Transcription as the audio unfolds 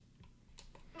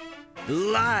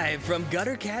Live from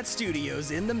Gutter Cat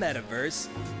Studios in the metaverse,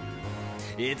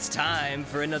 it's time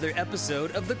for another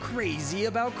episode of the Crazy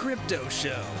About Crypto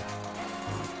Show.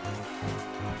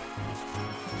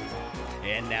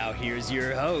 And now here's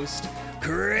your host,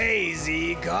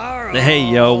 Crazy Carl. Hey,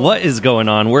 yo, what is going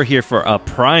on? We're here for a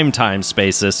primetime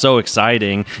Spaces. So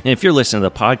exciting. And if you're listening to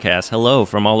the podcast, hello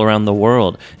from all around the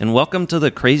world. And welcome to the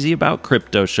Crazy About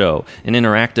Crypto Show, an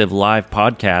interactive live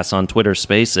podcast on Twitter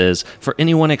Spaces for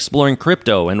anyone exploring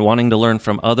crypto and wanting to learn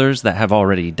from others that have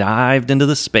already dived into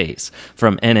the space.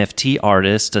 From NFT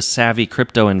artists to savvy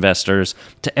crypto investors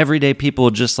to everyday people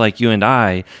just like you and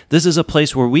I, this is a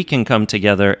place where we can come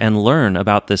together and learn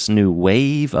about this new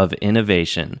wave of innovation.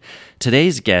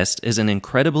 Today's guest is an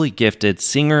incredibly gifted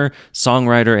singer,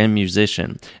 songwriter, and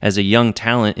musician. As a young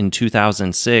talent in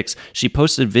 2006, she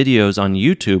posted videos on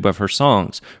YouTube of her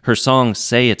songs. Her song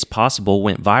Say It's Possible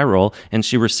went viral, and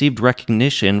she received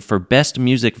recognition for Best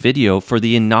Music Video for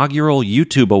the inaugural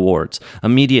YouTube Awards.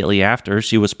 Immediately after,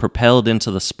 she was propelled into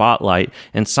the spotlight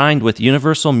and signed with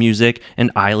Universal Music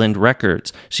and Island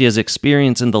Records. She has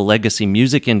experience in the legacy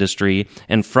music industry,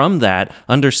 and from that,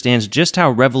 understands just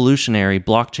how revolutionary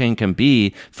blockchain can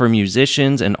be for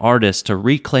musicians and artists to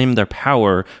reclaim their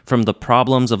power from the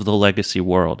problems of the legacy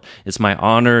world. It's my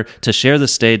honor to share the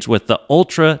stage with the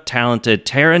ultra-talented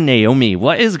Tara Naomi.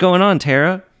 What is going on,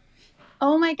 Tara?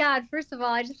 Oh my God. First of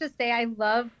all, I just have to say I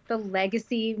love the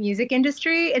legacy music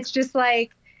industry. It's just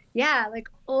like, yeah, like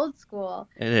old school.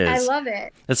 It is. I love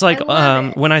it. It's like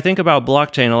when I think about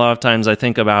blockchain, a lot of times I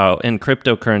think about in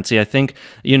cryptocurrency, I think,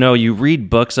 you read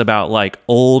books about like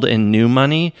old and new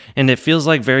money, and it feels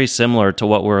like very similar to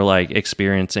what we're like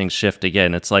experiencing shift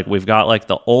again. It's like we've got like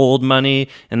the old money,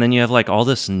 and then you have like all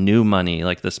this new money,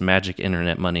 like this magic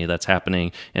internet money that's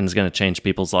happening and is going to change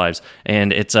people's lives.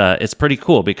 And it's pretty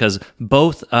cool because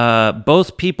both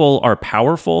people are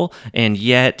powerful, and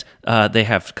yet they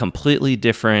have completely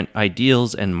different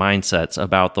ideals and mindsets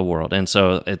about the world. And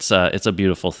so it's a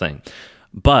beautiful thing.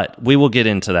 But we will get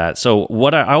into that. So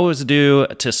what I always do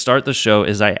to start the show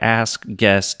is I ask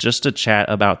guests just to chat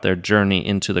about their journey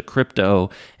into the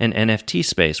crypto and NFT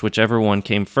space, whichever one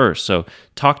came first. So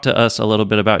talk to us a little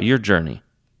bit about your journey.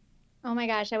 Oh my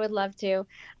gosh, I would love to.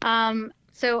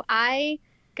 So I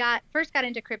first got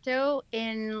into crypto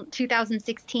in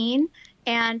 2016.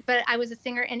 But I was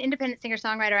an independent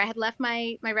singer-songwriter. I had left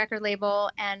my record label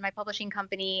and my publishing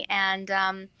company, and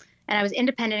I was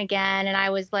independent again, and I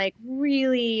was like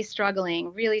really struggling.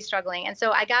 And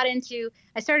so I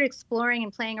started exploring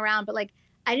and playing around, but like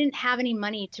I didn't have any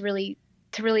money to really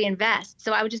invest.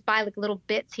 So I would just buy like little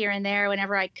bits here and there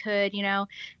whenever I could, and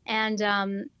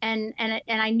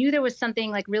I knew there was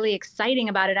something like really exciting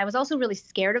about it. I was also really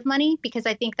scared of money because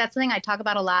I think that's something I talk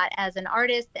about a lot as an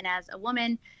artist and as a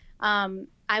woman.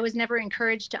 I was never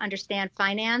encouraged to understand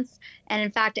finance. And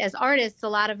in fact, as artists, a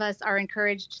lot of us are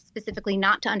encouraged specifically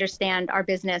not to understand our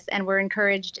business. And we're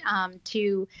encouraged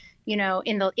to,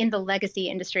 in the legacy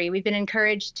industry, we've been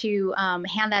encouraged to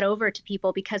hand that over to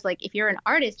people because like, if you're an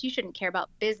artist, you shouldn't care about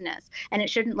business and it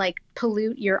shouldn't like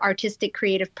pollute your artistic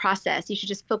creative process. You should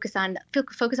just focus on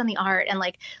the art and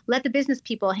like, let the business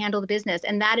people handle the business.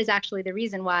 And that is actually the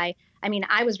reason why,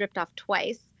 I was ripped off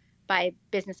twice by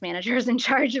business managers in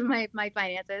charge of my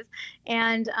finances.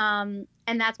 And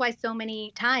that's why so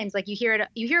many times, like you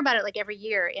hear about it like every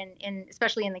year in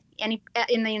especially in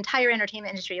the entire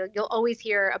entertainment industry, you'll always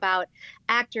hear about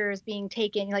actors being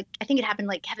taken. Like, I think it happened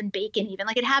like Kevin Bacon, even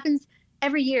like it happens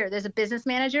every year. There's a business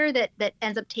manager that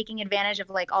ends up taking advantage of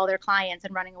like all their clients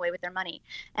and running away with their money.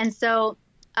 And so,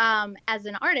 as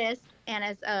an artist and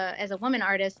as a woman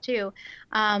artist too,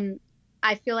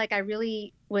 I feel like I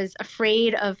really was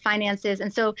afraid of finances.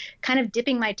 And so kind of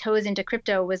dipping my toes into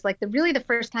crypto was like the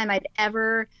first time I'd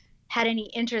ever had any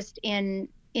interest in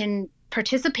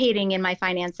participating in my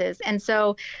finances. And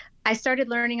so I started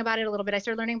learning about it a little bit. I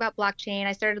started learning about blockchain.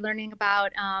 I started learning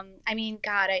about,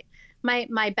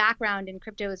 my background in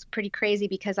crypto is pretty crazy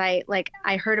because I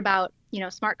heard about,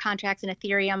 smart contracts and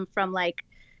Ethereum from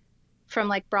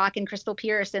Brock and Crystal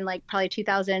Pierce in like probably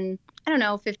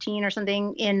 2015 or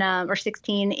something or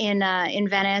 16 in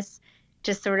Venice,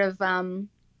 just sort of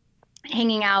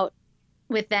hanging out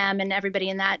with them and everybody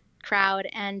in that crowd.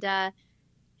 And I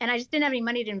just didn't have any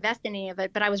money to invest in any of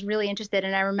it, but I was really interested.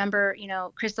 And I remember,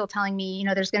 Crystal telling me,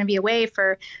 there's going to be a way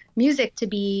for music to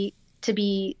be,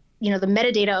 the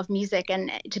metadata of music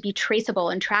and to be traceable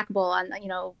and trackable on,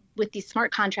 with these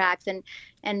smart contracts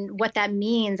and what that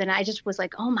means. And I just was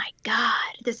like, oh my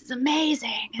God, this is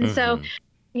amazing. And so,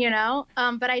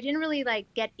 but I didn't really like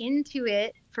get into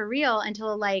it for real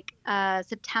until like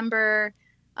September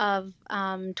of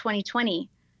 2020.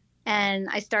 and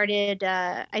I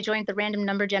joined the random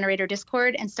number generator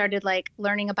Discord and started like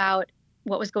learning about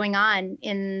what was going on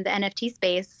in the NFT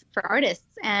space for artists,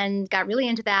 and got really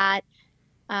into that.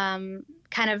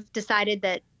 Kind of decided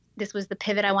that this was the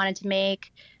pivot I wanted to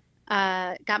make.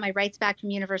 Got my rights back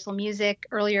from Universal Music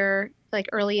early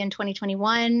in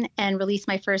 2021, and released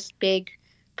my first big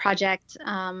project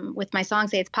with my song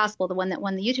 "Say It's Possible," the one that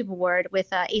won the YouTube award, with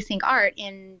Async Art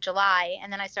in July.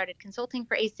 And then I started consulting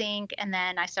for Async, and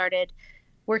then I started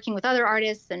working with other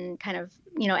artists and kind of,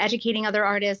 educating other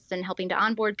artists and helping to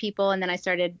onboard people. And then I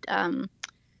started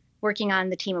working on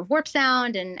the team of Warp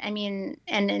Sound,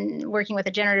 and working with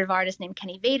a generative artist named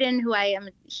Kenny Vaden, who I am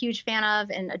a huge fan of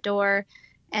and adore.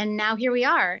 And now here we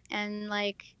are. And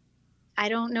like, I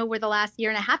don't know where the last year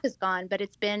and a half has gone, but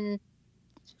it's been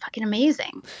fucking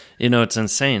amazing. It's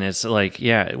insane. It's like,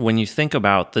 yeah, when you think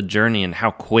about the journey and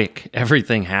how quick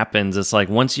everything happens, it's like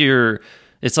once you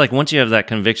have that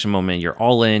conviction moment, you're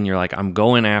all in, you're like, I'm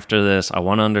going after this. I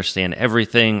want to understand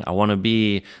everything. I want to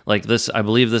be like this. I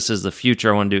believe this is the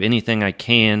future. I want to do anything I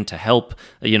can to help,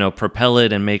 propel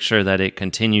it and make sure that it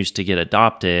continues to get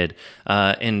adopted.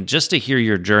 And just to hear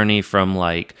your journey from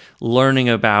like learning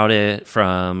about it,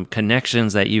 from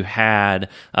connections that you had,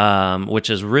 which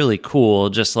is really cool.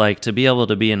 Just like to be able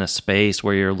to be in a space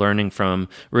where you're learning from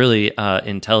really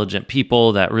intelligent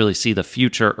people that really see the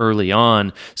future early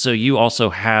on. So you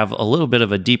also have a little bit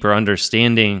of a deeper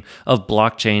understanding of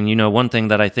blockchain. One thing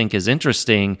that I think is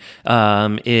interesting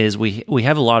is we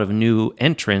have a lot of new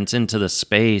entrants into the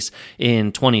space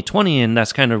in 2020, and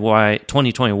that's kind of why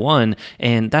 2021,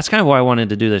 and that's kind of why I wanted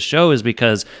to do this show, is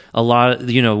because a lot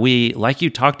of, we, like you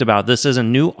talked about, this is a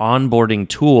new onboarding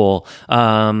tool.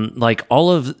 Like all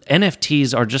of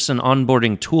NFTs are just an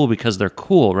onboarding tool because they're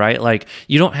cool, right? Like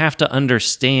you don't have to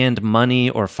understand money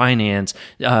or finance.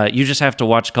 You just have to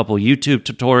watch a couple YouTube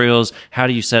tutorials. How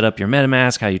do you set up your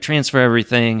MetaMask? How you transfer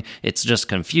everything? It's just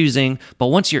confusing. But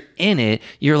once you're in it,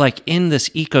 you're like in this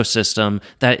ecosystem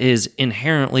that is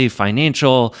inherently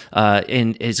financial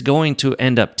and is going to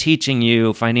end up teaching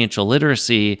you financial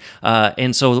literacy.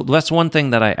 And so that's one thing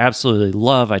that I absolutely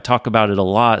love. I talk about it a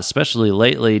lot, especially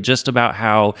lately, just about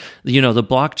how, the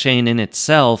blockchain in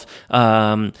itself,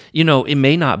 it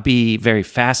may not be very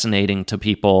fascinating to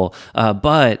people,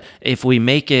 but if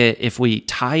we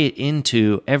tie it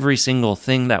into every single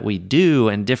thing that we do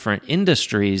in different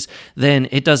industries, then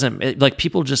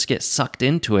people just get sucked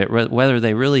into it, whether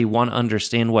they really want to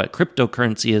understand what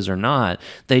cryptocurrency is or not.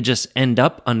 They just end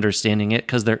up understanding it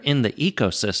because they're in the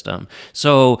ecosystem.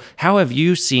 So how have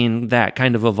you seen that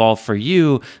kind of evolve for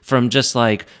you, from just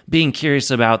like being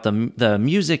curious about the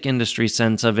music industry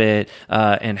sense of it,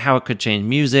 and how it could change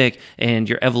music, and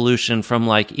your evolution from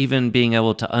like even being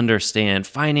able to understand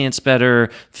finance better,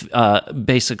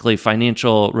 basically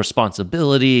financial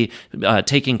responsibility,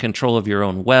 taking control of your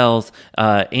own wealth,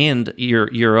 and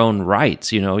your own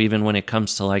rights, even when it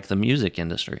comes to like the music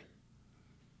industry?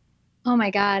 Oh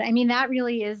my God. I mean, that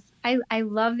really is, I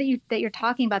love that you're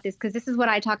talking about this, because this is what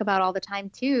I talk about all the time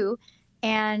too.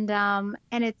 And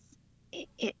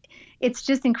it's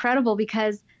just incredible,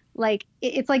 because like,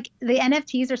 it's like the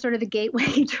NFTs are sort of the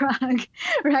gateway drug,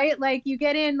 right? Like you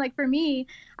get in, like for me,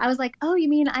 I was like, oh, you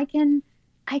mean I can,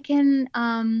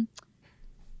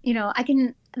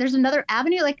 there's another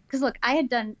avenue. Like, cause look,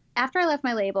 after I left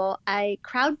my label, I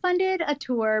crowdfunded a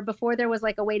tour before there was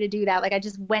like a way to do that. Like I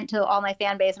just went to all my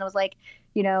fan base and I was like,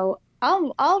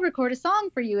 I'll record a song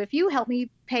for you if you help me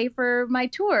pay for my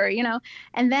tour,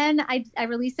 And then I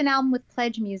released an album with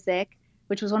Pledge Music,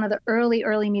 which was one of the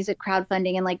early music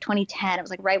crowdfunding in like 2010. It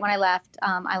was like right when I left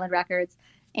Island Records.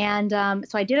 And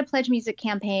so I did a Pledge Music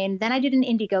campaign. Then I did an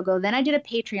Indiegogo. Then I did a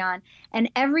Patreon. And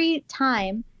every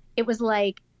time it was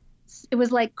like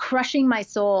crushing my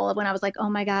soul when I was like, oh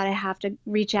my God, I have to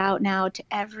reach out now to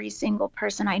every single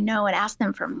person I know and ask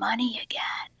them for money again.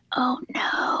 Oh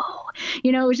no.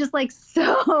 It was just like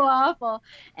so awful.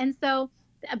 And so,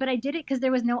 but I did it because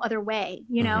there was no other way,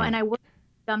 mm-hmm. And I worked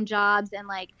dumb jobs and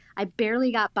like I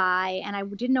barely got by, and I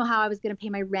didn't know how I was going to pay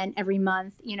my rent every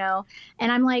month,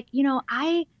 and I'm like,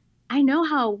 I know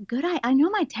how good I know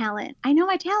my talent.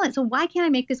 So why can't I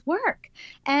make this work?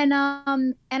 And I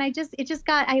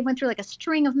went through like a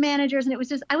string of managers, and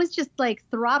I was just like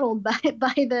throttled by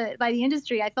the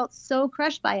industry. I felt so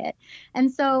crushed by it.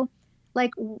 And so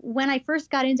like when I first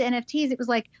got into NFTs, it was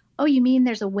like, oh, you mean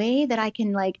there's a way that I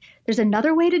can there's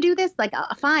another way to do this? Like,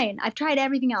 fine, I've tried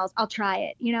everything else. I'll try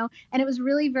it, And it was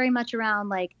really very much around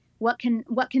like, what can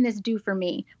this do for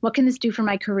me? What can this do for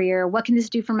my career? What can this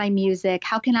do for my music?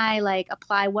 How can I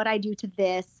apply what I do to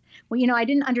this? well, I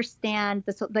didn't understand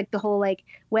this, like the whole like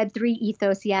Web3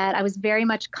 ethos yet. I was very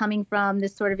much coming from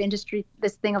this sort of industry,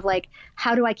 this thing of like,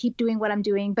 how do I keep doing what I'm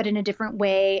doing, but in a different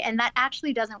way? And that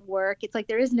actually doesn't work. It's like,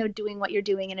 there is no doing what you're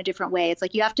doing in a different way. It's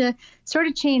like, you have to sort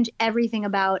of change everything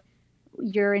about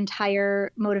your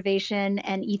entire motivation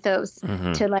and ethos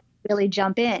to like really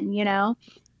jump in,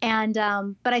 And,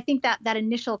 but I think that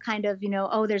initial kind of,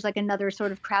 oh, there's like another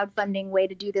sort of crowdfunding way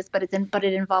to do this, but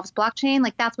it involves blockchain.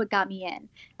 Like, that's what got me in.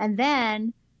 And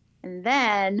then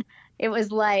it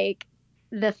was like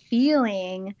the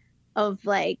feeling of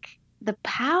like the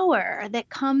power that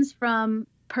comes from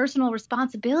personal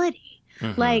responsibility.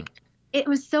 Like, it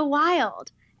was so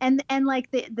wild. And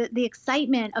like the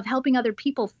excitement of helping other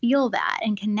people feel that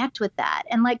and connect with that.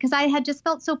 And like, cause I had just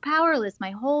felt so powerless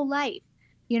my whole life,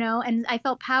 and I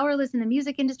felt powerless in the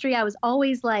music industry. I was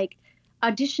always like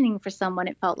auditioning for someone.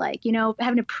 It felt like,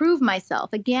 having to prove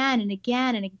myself again and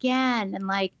again and again. And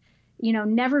like,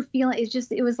 never feeling,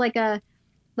 it was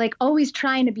like always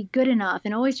trying to be good enough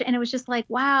and it was just like,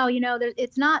 wow,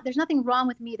 there's nothing wrong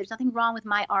with me. There's nothing wrong with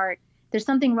my art. There's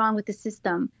something wrong with the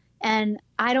system. And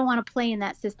I don't want to play in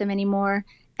that system anymore.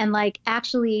 And like,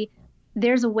 actually,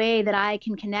 there's a way that I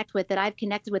can connect with, that I've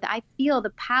connected with. I feel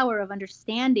the power of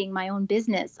understanding my own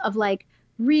business, of like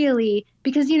really,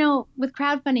 because, with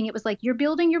crowdfunding, it was like, you're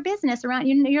building your business around,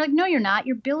 you're like, no, you're not.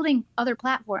 You're building other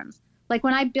platforms. Like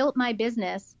when I built my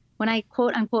business, when I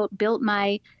quote unquote built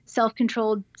my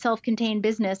self-controlled, self-contained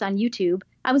business on YouTube,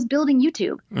 I was building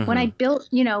YouTube. When I built,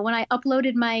 when I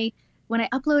uploaded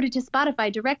to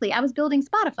Spotify directly, I was building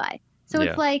Spotify. So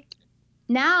It's like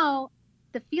now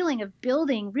the feeling of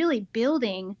really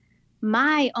building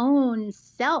my own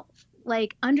self,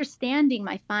 like understanding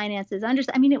my finances,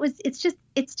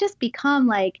 it's just become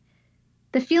like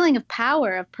the feeling of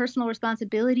power, of personal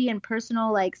responsibility and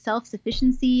personal like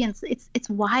self-sufficiency. And it's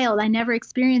wild. I never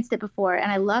experienced it before and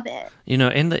I love it.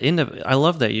 I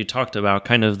love that you talked about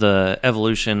kind of the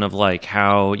evolution of like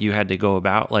how you had to go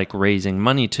about like raising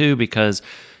money too, because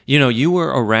you were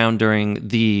around during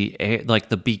the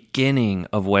beginning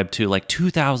of Web 2, like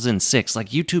 2006, like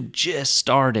YouTube just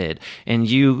started and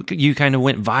you kind of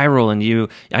went viral,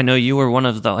 and I know you were one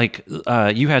of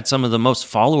the you had some of the most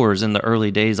followers in the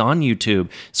early days on YouTube.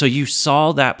 So you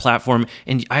saw that platform,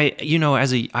 and I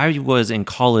was in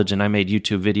college and I made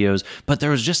YouTube videos, but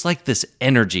there was just like this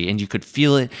energy and you could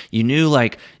feel it. You knew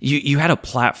like you had a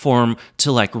platform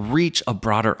to like reach a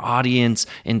broader audience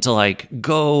and to like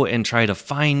go and try to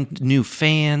find new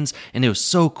fans, and it was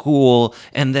so cool.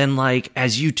 And then like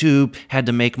as YouTube had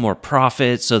to make more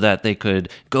profit so that they could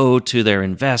go to their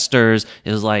investors,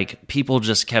 it was like people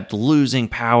just kept losing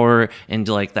power, and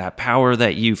like that power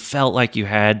that you felt like you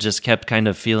had just kept kind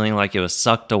of feeling like it was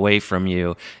sucked away from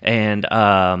you. And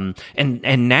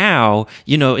now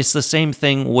it's the same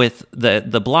thing with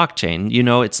the blockchain.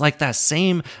 It's like that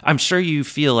same, I'm sure you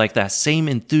feel like that same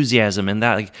enthusiasm, and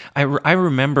that like I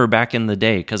remember back in the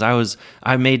day, because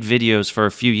I made videos for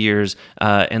a few years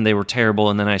and they were terrible,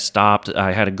 and then I stopped.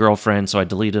 I had a girlfriend, so I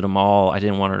deleted them all. I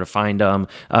didn't want her to find them,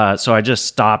 so I just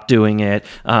stopped doing it.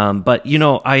 But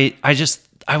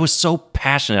I was so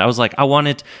passionate. I was like, I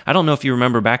don't know if you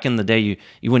remember back in the day,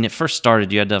 you when it first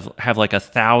started, you had to have like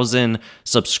 1,000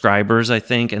 subscribers, I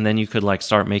think, and then you could like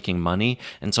start making money.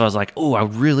 And so I was like, oh, I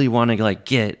really want to like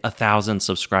get 1,000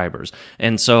 subscribers.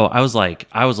 And so I was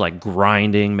like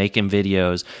grinding, making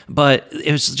videos, but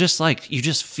it was just like, you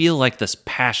just feel like this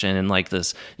passion and like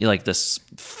this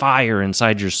fire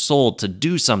inside your soul to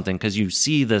do something, because you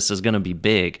see this is going to be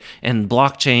big. And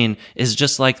blockchain is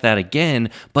just like that again,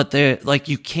 but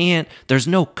there's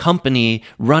no company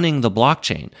running the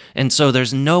blockchain. And so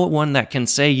there's no one that can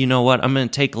say, you know what, I'm going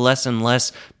to take less and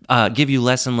less, give you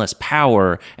less and less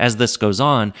power as this goes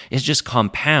on. It just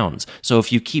compounds. So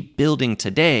if you keep building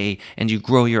today and you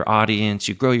grow your audience,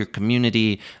 you grow your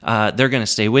community, they're going to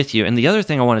stay with you. And the other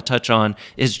thing I want to touch on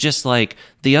is just like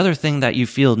the other thing that you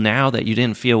feel now that you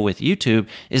didn't feel with YouTube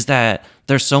is that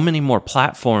there's so many more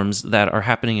platforms that are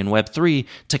happening in Web3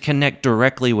 to connect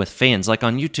directly with fans. Like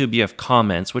on YouTube, you have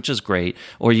comments, which is great,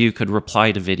 or you could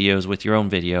reply to videos with your own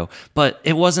video. But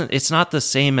it's not the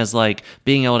same as like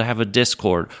being able to have a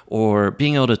Discord or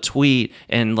being able to tweet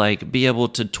and like be able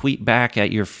to tweet back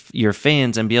at your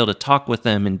fans and be able to talk with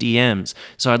them in DMs.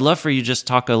 So I'd love for you just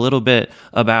talk a little bit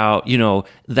about,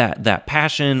 that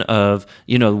passion of,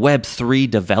 Web3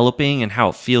 developing and how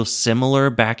it feels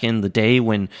similar back in the day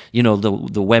when, you know,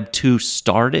 the Web 2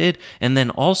 started. And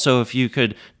then also if you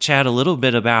could chat a little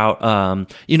bit about,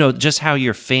 you know, just how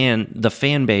the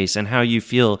fan base and how you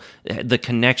feel the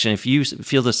connection, if you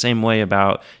feel the same way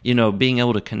about, you know, being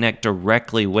able to connect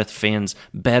directly with fans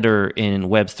better in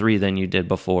Web 3 than you did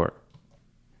before.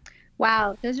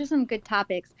 Wow, those are some good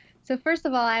topics. So first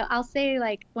of all, I'll say,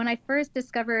 like, when I first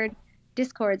discovered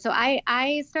Discord, so I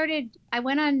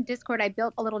went on Discord, I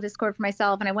built a little Discord for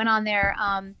myself, and I went on there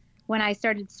when I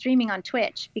started streaming on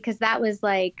Twitch, because that was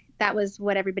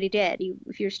what everybody did.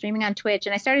 If you're streaming on Twitch,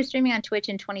 and I started streaming on Twitch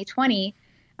in 2020,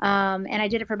 and I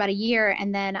did it for about a year,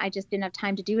 and then I just didn't have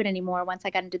time to do it anymore once I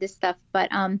got into this stuff. But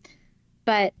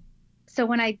so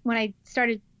when I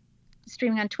started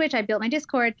streaming on Twitch, I built my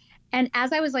Discord. And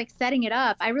as I was like setting it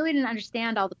up, I really didn't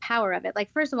understand all the power of it. Like,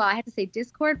 first of all, I had to say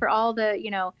Discord for all the, you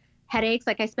know, headaches.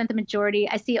 Like, I see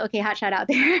OK Hotshot out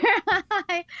there.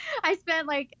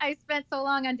 I spent so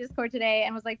long on Discord today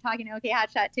and was like talking to OK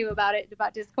Hotshot too about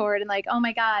Discord, and like, oh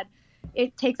my God,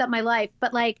 it takes up my life.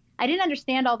 But like, I didn't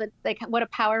understand all the, like, what a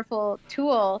powerful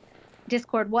tool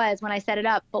Discord was when I set it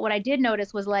up. But what I did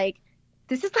notice was, like,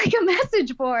 this is like a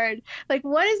message board. Like,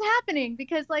 what is happening?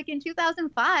 Because like in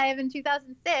 2005 and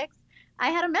 2006, I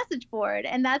had a message board,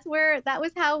 and that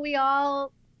was how we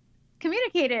all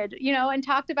communicated, you know, and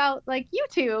talked about like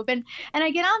YouTube. And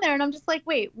I get on there and I'm just like,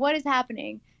 wait, what is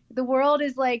happening? The world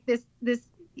is like this,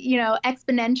 you know,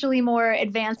 exponentially more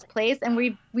advanced place, and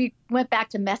we went back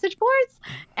to message boards,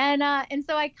 and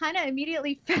so I kind of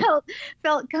immediately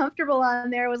felt comfortable on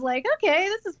there. Was like, okay,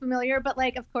 this is familiar, but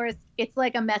like, of course, it's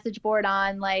like a message board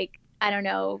on, like, I don't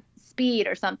know, speed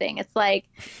or something. It's like,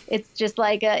 it's just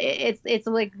like it's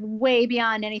like way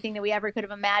beyond anything that we ever could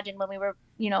have imagined when we were,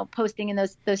 you know, posting in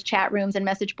those chat rooms and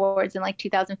message boards in like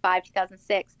 2005,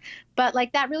 2006. But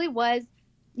like, that really was,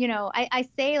 you know, I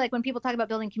say, like, when people talk about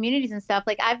building communities and stuff,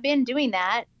 like, I've been doing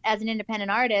that as an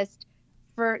independent artist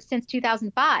since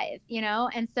 2005, you know,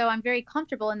 and so I'm very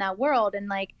comfortable in that world, and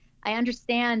like, I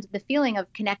understand the feeling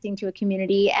of connecting to a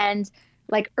community. And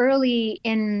like, early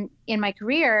in my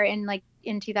career,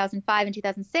 in 2005 and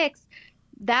 2006,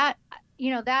 that,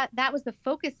 you know, that was the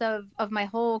focus of my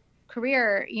whole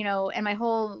career, you know, and my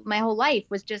whole life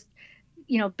was just,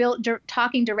 you know,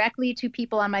 talking directly to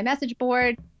people on my message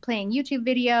board, playing YouTube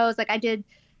videos. Like, I did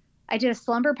a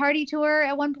slumber party tour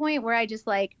at one point where I just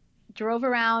like drove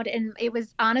around, and it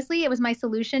was my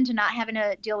solution to not having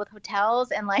to deal with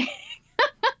hotels. And like,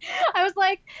 I was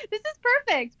like, this is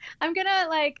perfect. I'm gonna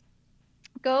like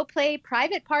go play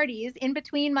private parties in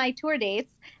between my tour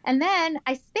dates, and then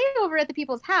I stay over at the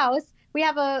people's house. We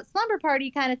have a slumber party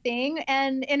kind of thing,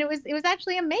 and it was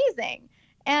actually amazing.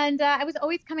 And I was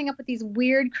always coming up with these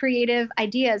weird creative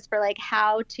ideas for like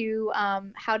how to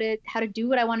do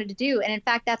what I wanted to do. And in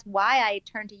fact, that's why I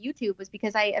turned to YouTube, was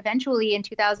because I eventually in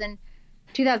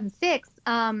 2006,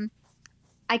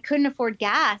 I couldn't afford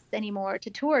gas anymore to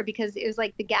tour, because it was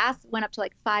like the gas went up to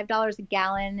like $5 a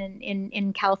gallon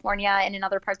in California and in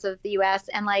other parts of the US.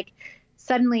 And like,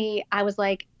 suddenly I was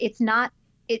like, it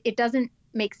doesn't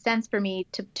make sense for me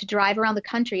to drive around the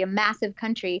country, a massive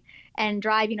country, and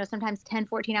drive, you know, sometimes 10,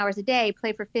 14 hours a day,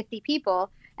 play for 50 people.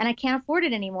 And I can't afford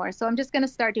it anymore. So I'm just going to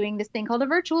start doing this thing called a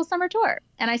virtual summer tour.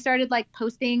 And I started like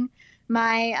posting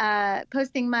my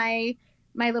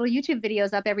little YouTube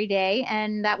videos up every day.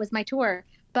 And that was my tour.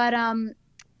 But oh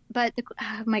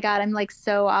my God, I'm like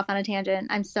so off on a tangent.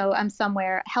 I'm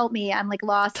somewhere. Help me. I'm like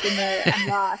lost I'm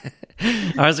lost.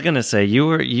 I was gonna say you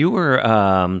were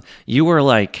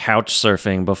like couch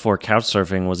surfing before couch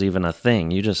surfing was even a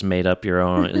thing. You just made up your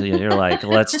own. You're like,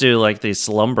 let's do like these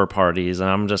slumber parties, and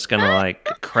I'm just gonna like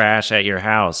crash at your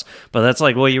house. But that's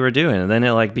like what you were doing, and then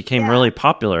it like became really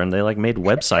popular, and they like made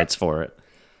websites for it.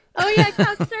 Oh yeah,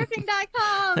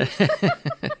 couchsurfing.com.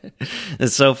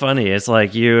 It's so funny. It's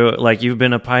like you've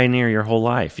been a pioneer your whole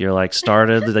life. You're like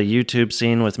started the YouTube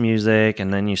scene with music,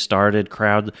 and then you started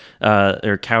couch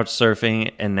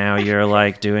surfing, and now you're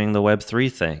like doing the Web3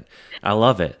 thing. I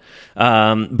love it.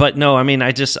 But no, I mean,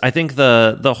 I think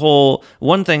the whole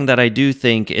one thing that I do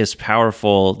think is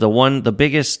powerful, the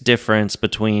biggest difference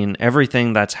between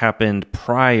everything that's happened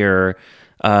prior,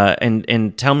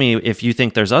 and tell me if you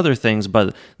think there's other things,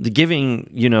 but the giving,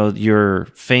 you know, your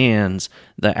fans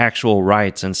the actual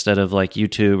rights instead of like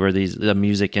YouTube or the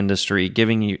music industry,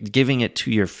 giving it to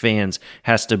your fans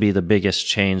has to be the biggest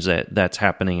change that's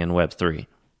happening in Web3.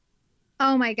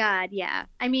 Oh my God, yeah.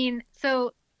 I mean,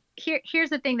 so here's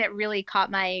the thing that really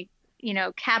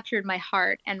captured my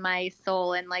heart and my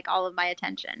soul and like all of my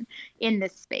attention in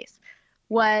this space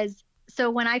was, so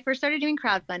when I first started doing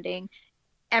crowdfunding,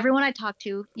 everyone I talked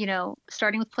to,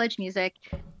 starting with Pledge Music,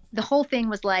 the whole thing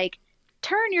was like,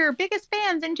 turn your biggest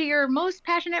fans into your most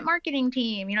passionate marketing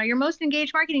team, your most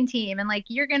engaged marketing team. And like,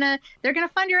 they're going to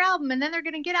fund your album, and then they're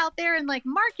going to get out there and like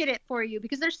market it for you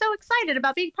because they're so excited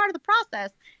about being part of the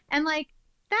process. And like,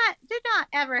 that did not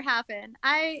ever happen.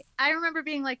 I remember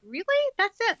being like, really?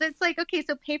 That's it? That's like, okay,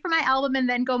 so pay for my album and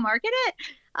then go market it.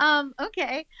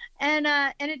 Okay. And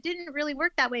it didn't really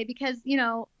work that way because,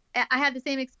 I had the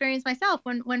same experience myself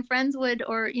when friends would,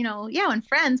 when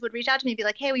friends would reach out to me and be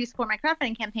like, hey, will you support my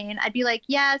crowdfunding campaign? I'd be like,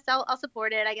 yes, I'll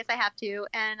support it. I guess I have to.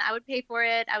 And I would pay for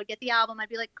it. I would get the album. I'd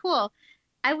be like, cool.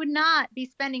 I would not be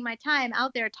spending my time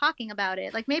out there talking about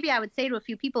it. Like maybe I would say to a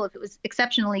few people if it was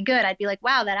exceptionally good, I'd be like,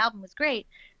 wow, that album was great.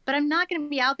 But I'm not going to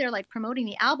be out there like promoting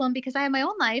the album because I have my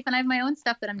own life and I have my own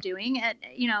stuff that I'm doing, and,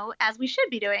 as we should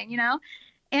be doing,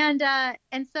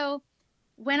 And so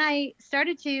when I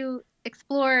started to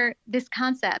explore this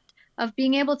concept of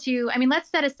being able to, let's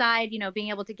set aside, being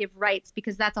able to give rights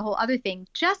because that's a whole other thing.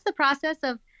 Just the process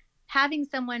of having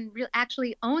someone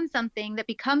actually own something that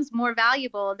becomes more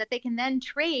valuable that they can then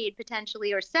trade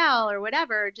potentially or sell or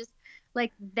whatever, just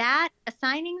like that,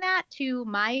 assigning that to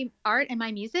my art and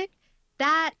my music,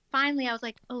 that finally I was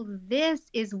like, oh, this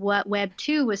is what Web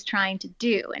 2 was trying to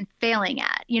do and failing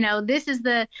at. This is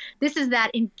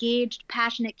that engaged,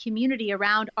 passionate community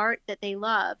around art that they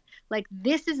love. Like,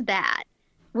 this is that.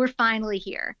 We're finally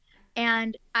here.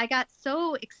 And I got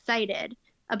so excited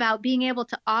about being able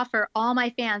to offer all my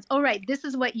fans, oh, right, this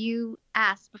is what you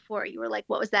asked before. You were like,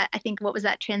 what was that? I think, what was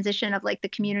that transition of like the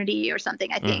community or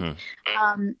something, I think.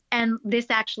 Mm-hmm. And this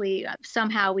actually,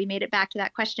 somehow we made it back to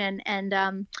that question.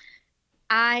 And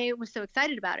I was so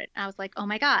excited about it. I was like, oh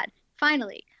my God,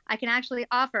 finally, I can actually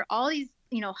offer all these,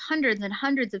 hundreds and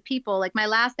hundreds of people. Like my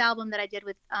last album that I did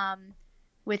with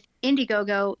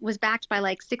Indiegogo was backed by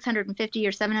like 650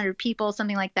 or 700 people,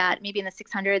 something like that, maybe in the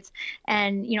 600s.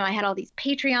 And, I had all these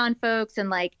Patreon folks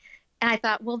and I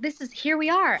thought, well, here we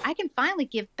are. I can finally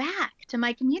give back to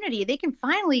my community. They can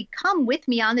finally come with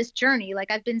me on this journey.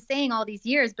 Like I've been saying all these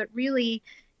years, but really,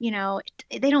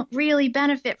 they don't really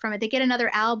benefit from it. They get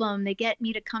another album. They get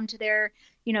me to come to their,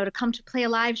 to come to play a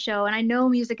live show. And I know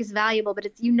music is valuable, but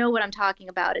it's, what I'm talking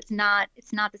about. It's not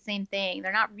the same thing.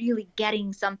 They're not really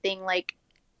getting something like,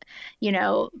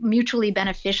 mutually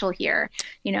beneficial here.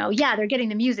 Yeah, they're getting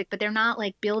the music, but they're not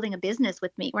like building a business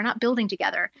with me. We're not building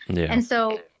together. Yeah. And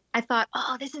so I thought,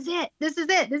 oh, this is it. This is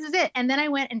it. This is it. And then I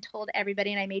went and told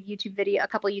everybody, and I made a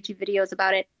couple of YouTube videos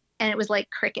about it. And it was like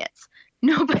crickets.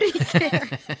 Nobody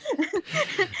cared.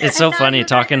 It's so funny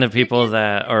talking to people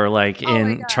that are like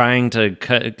trying to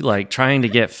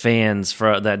get fans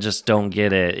that just don't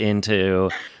get it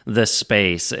into the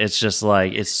space. It's just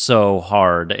like, it's so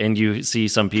hard. And you see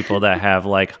some people that have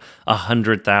like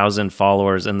 100,000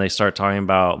 followers and they start talking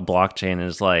about blockchain, and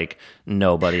it's like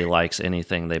nobody likes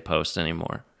anything they post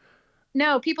anymore.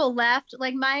 No, people left.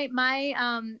 Like my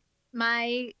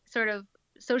sort of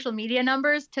social media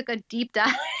numbers took a deep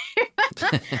dive.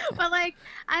 But like,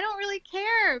 I don't really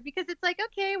care because it's like,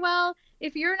 okay, well,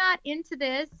 if you're not into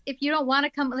this, if you don't want to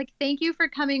come, like, thank you for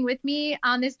coming with me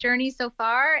on this journey so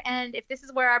far. And if this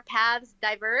is where our paths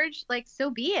diverge, like, so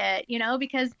be it,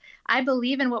 because I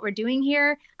believe in what we're doing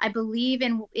here. I believe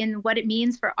in what it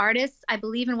means for artists. I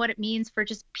believe in what it means for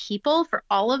just people, for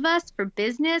all of us, for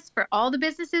business, for all the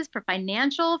businesses, for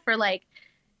financial,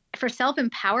 for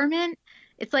self-empowerment.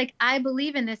 It's like, I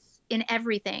believe in this in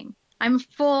everything. I'm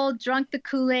full, drunk the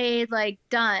Kool-Aid, like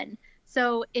done.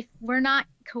 So if we're not,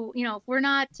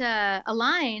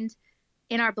 aligned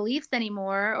in our beliefs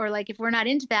anymore, or like if we're not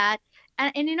into that,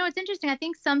 and it's interesting. I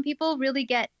think some people really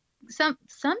some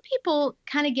people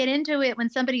kind of get into it when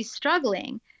somebody's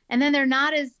struggling, and then they're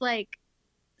not as like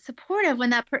supportive when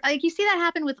like you see that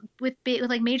happen with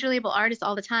like major label artists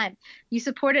all the time. You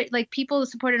support it, like people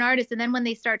support an artist, and then when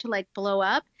they start to like blow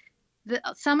up,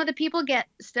 some of the people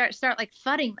start like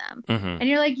fudding them. Mm-hmm. And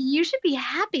you're like, you should be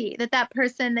happy that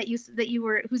person that you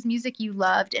were, whose music you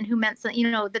loved and who meant something,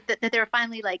 that they're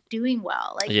finally like doing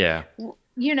well. Like, yeah.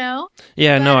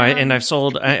 Yeah, but, no,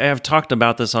 I've talked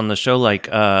about this on the show. Like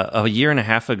a year and a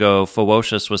half ago,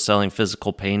 Fewocious was selling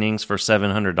physical paintings for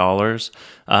 $700,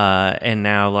 and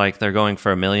now like they're going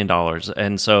for $1 million.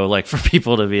 And so like for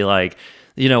people to be like,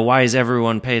 why is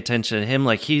everyone pay attention to him?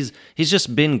 Like he's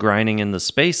just been grinding in the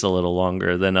space a little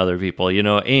longer than other people,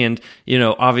 and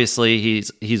obviously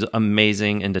he's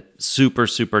amazing and super,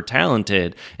 super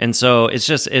talented. And so it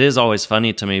is always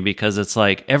funny to me because it's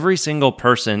like every single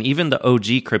person, even the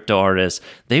OG crypto artists,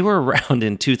 they were around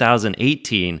in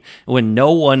 2018 when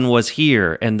no one was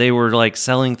here and they were like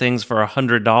selling things for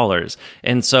 $100.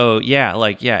 And so,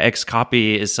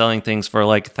 Xcopy is selling things for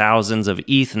like thousands of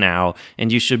ETH now.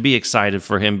 And you should be excited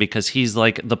for him because he's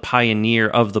like the pioneer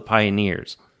of the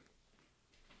pioneers.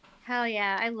 Hell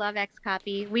yeah, I love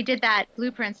Xcopy. We did that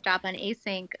Blueprints drop on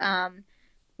Async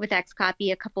with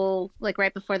Xcopy a couple, like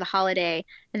right before the holiday.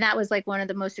 And that was like one of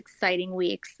the most exciting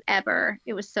weeks ever.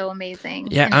 It was so amazing.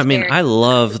 Yeah, I mean, I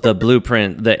love the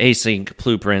blueprint, the async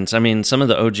blueprints. I mean, some of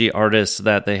the OG artists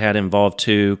that they had involved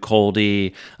too,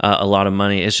 Coldie, a lot of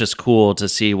money. It's just cool to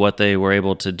see what they were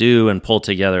able to do and pull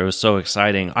together. It was so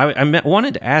exciting. I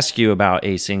wanted to ask you about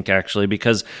Async actually,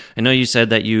 because I know you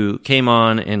said that you came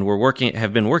on and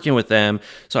have been working with them.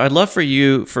 So I'd love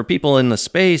for people in the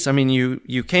space. I mean,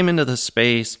 you came into the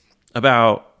space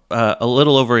about a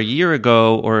little over a year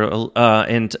ago,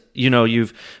 and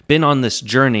you've been on this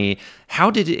journey. How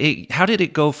did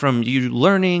it go from you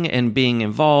learning and being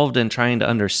involved and trying to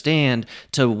understand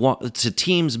to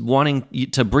teams wanting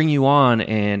to bring you on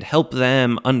and help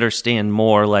them understand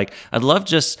more? Like, I'd love,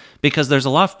 just because there's a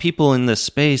lot of people in this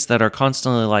space that are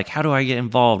constantly like, how do I get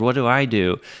involved? What do I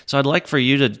do? So I'd like for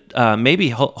you to maybe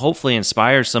hopefully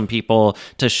inspire some people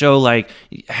to show like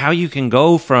how you can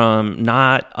go from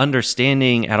not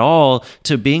understanding at all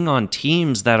to being on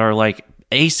teams that are like,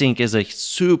 Async is a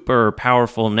super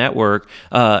powerful network,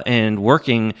 and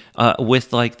working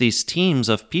with like these teams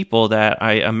of people that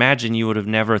I imagine you would have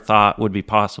never thought would be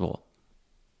possible.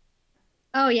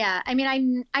 Oh yeah, I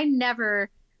mean, I never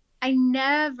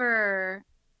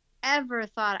ever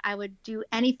thought I would do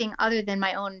anything other than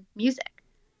my own music.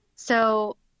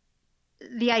 So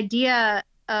the idea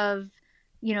of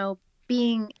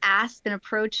being asked and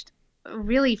approached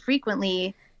really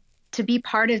frequently to be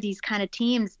part of these kind of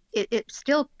teams, it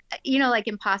still, like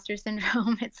imposter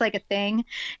syndrome, it's like a thing.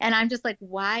 And I'm just like,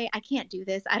 why? I can't do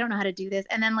this. I don't know how to do this.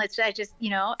 And then I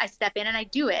step in and I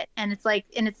do it. And it's like,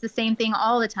 and it's the same thing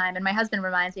all the time. And my husband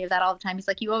reminds me of that all the time. He's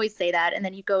like, you always say that. And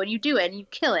then you go and you do it and you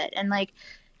kill it. And like,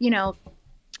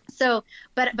 so,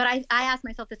 but I ask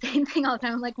myself the same thing all the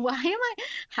time. I'm like,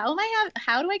 how do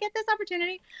I get this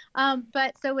opportunity?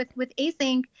 But so with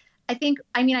Async,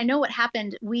 I know what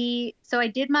happened. So I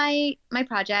did my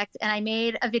project and I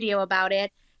made a video about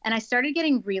it and I started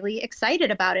getting really excited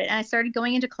about it. And I started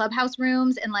going into Clubhouse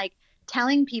rooms and like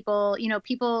telling people,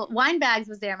 Winebags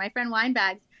was there. My friend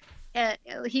Winebags,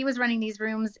 he was running these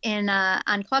rooms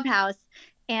on Clubhouse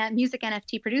and music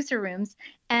NFT producer rooms.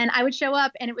 And I would show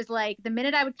up and it was like, the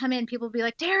minute I would come in, people would be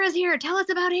like, Tara's here, tell us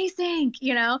about Async,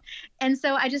 And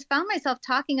so I just found myself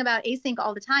talking about Async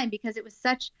all the time because it was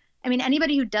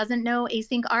anybody who doesn't know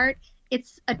Async Art,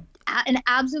 it's an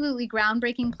absolutely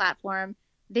groundbreaking platform.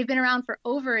 They've been around for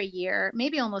over a year,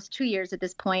 maybe almost 2 years at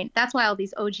this point. That's why all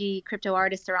these OG crypto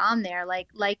artists are on there, like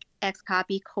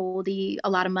Xcopy, Coldie, a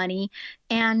lot of money.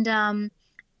 And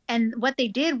what they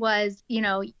did was,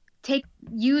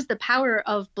 use the power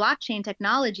of blockchain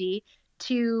technology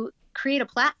to create a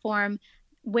platform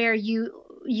where you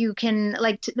can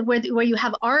where you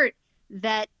have art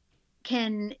that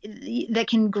can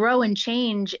grow and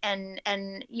change and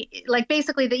like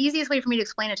basically the easiest way for me to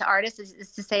explain it to artists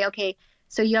is to say, okay,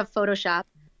 so you have Photoshop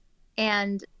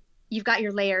and you've got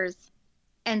your layers.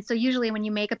 And so usually when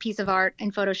you make a piece of art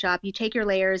in Photoshop, you take your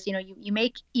layers, you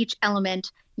make each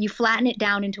element, you flatten it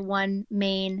down into one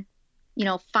main,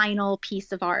 final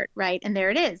piece of art, right? And there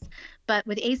it is. But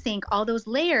with Async, all those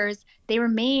layers, they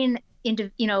remain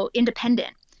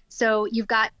independent. So you've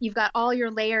got all your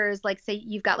layers, like say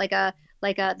you've got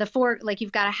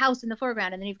you've got a house in the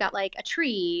foreground and then you've got like a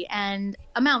tree and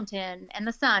a mountain and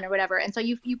the sun or whatever. And so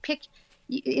you pick,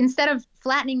 instead of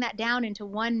flattening that down into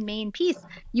one main piece,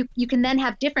 you can then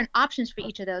have different options for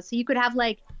each of those. So you could have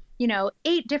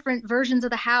 8 different versions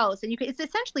of the house, and it's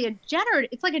essentially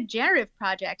it's like a generative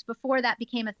project before that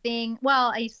became a thing.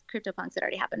 Well, I used CryptoPunks, it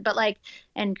already happened, but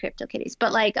and CryptoKitties,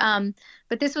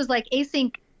 but this was like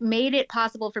Async made it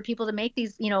possible for people to make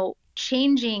these,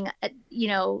 changing,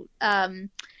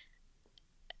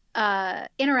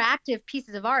 interactive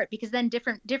pieces of art, because then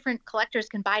different collectors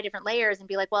can buy different layers and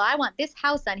be like, well, I want this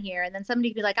house on here. And then somebody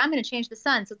could be like, I'm going to change the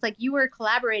sun. So it's like you were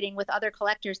collaborating with other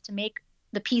collectors to make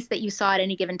the piece that you saw at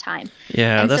any given time.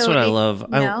 Yeah, And that's so what I it, love.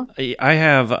 you know, I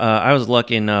have I was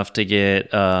lucky enough to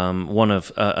get one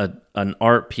of an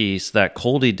art piece that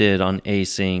Coldy did on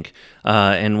Async,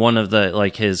 and one of the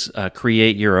like his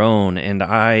create your own, and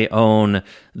I own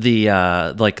the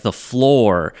like the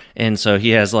floor, and so he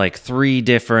has like 3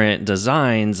 different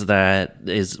designs that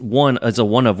is a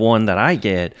one of one that I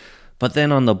get. But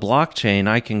then on the blockchain,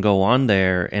 I can go on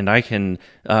there and I can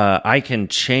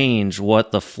change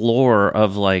what the floor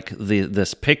of like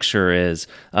this picture is,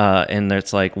 and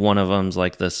it's like one of them's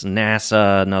like this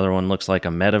NASA, another one looks like a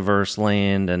metaverse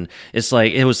land, and it's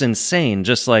like it was insane.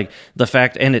 Just like the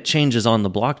fact, and it changes on the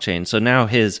blockchain. So now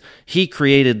he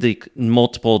created the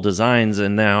multiple designs,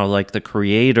 and now like the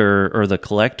creator or the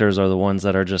collectors are the ones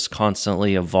that are just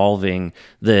constantly evolving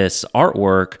this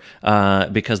artwork,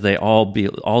 because they all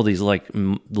these like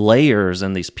layers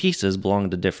and these pieces belong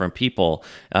to different people.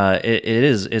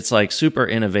 It's like super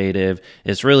innovative.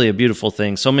 It's really a beautiful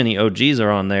thing. So many OGs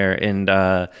are on there, and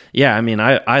yeah, I mean,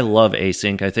 I love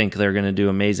Async. I think they're going to do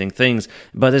amazing things.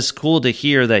 But it's cool to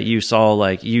hear that you saw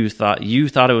like you thought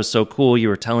it was so cool. You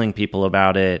were telling people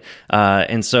about it,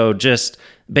 and so just.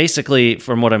 Basically,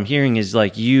 from what I'm hearing is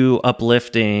like you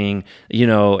uplifting,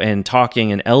 and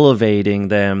talking and elevating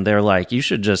them. They're like, you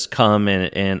should just come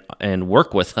and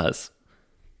work with us.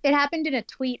 it happened in a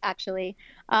tweet, actually.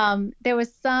 There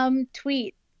was some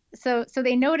tweet. So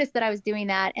they noticed that I was doing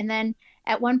that. And then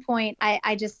at one point,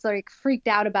 I just like freaked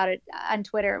out about it on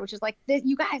Twitter, which is like,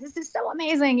 you guys, this is so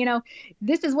amazing.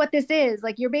 This is what this is.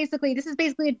 Like, this is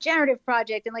basically a generative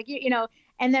project. And like,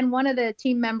 and then one of the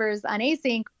team members on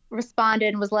Async responded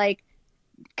and was like,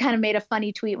 kind of made a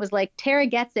funny tweet, was like, Tara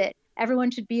gets it. Everyone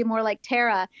should be more like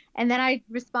Tara. And then I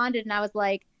responded and I was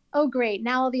like, oh, great.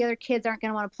 Now all the other kids aren't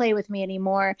going to want to play with me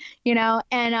anymore,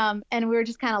 and we were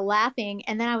just kind of laughing.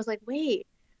 And then I was like, wait.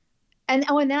 And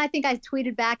then I think I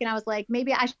tweeted back and I was like,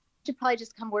 maybe I should probably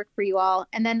just come work for you all.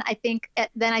 And then I think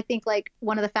like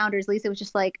one of the founders, Lisa, was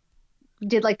just like,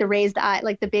 did like the raised eye,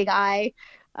 like the big eye.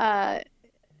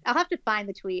 I'll have to find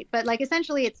the tweet, but like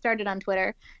essentially it started on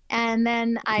Twitter, and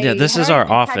then this is our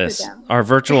office. Our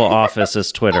virtual office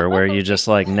is Twitter, where you just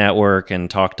like network and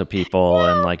talk to people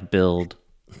and like build.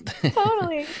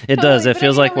 Totally. It does. It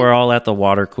feels like we're all at the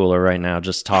water cooler right now,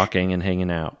 just talking and hanging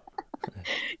out.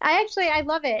 I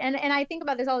love it. And I think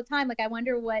about this all the time. Like, I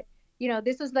wonder what,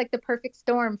 this was like the perfect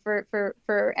storm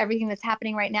for everything that's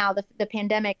happening right now, the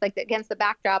pandemic, like against the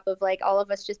backdrop of like all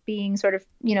of us just being sort of,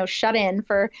 shut in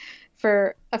for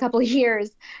a couple of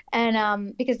years.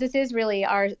 And because this is really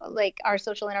our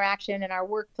social interaction and our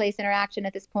workplace interaction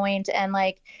at this point.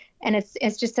 And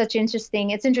it's just it's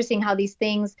interesting how these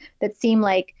things that seem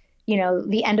like,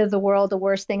 the end of the world, the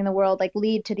worst thing in the world, like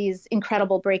lead to these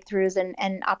incredible breakthroughs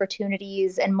and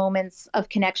opportunities and moments of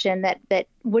connection that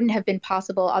wouldn't have been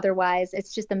possible otherwise.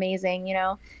 It's just amazing,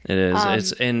 It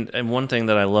is. And one thing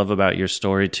that I love about your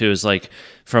story too is like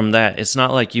from that, it's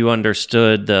not like you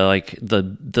understood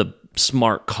the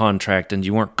smart contract and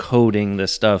you weren't coding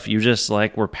this stuff. You just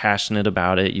like were passionate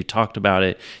about it. You talked about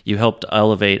it. You helped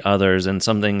elevate others. And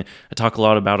something I talk a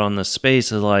lot about on this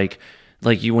space is like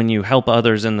when you help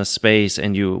others in the space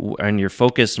and you're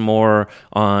focused more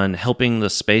on helping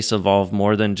the space evolve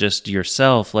more than just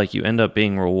yourself, like you end up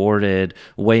being rewarded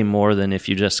way more than if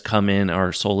you just come in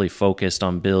are solely focused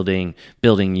on building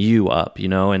you up,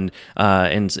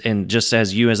 and just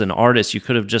as you as an artist, you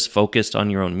could have just focused on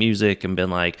your own music and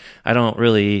been like, I don't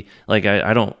really like,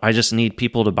 I just need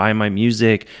people to buy my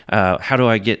music. How do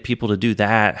I get people to do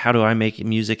that? How do I make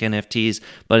music NFTs?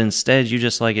 But instead you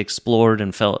just like explored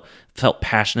and felt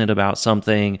passionate about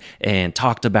something and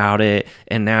talked about it,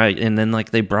 and then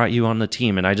like they brought you on the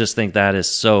team. And I just think that is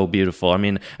so beautiful. I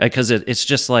mean, because it's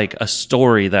just like a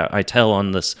story that I tell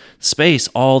on this space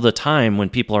all the time when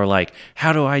people are like,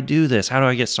 how do I do this? How do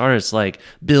I get started? It's like,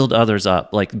 build others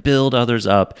up,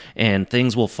 and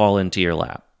things will fall into your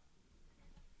lap.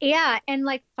 Yeah. And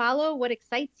like, follow what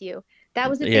excites you. That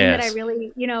was the thing that I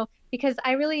really, because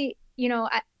I really,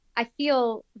 I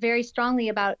feel very strongly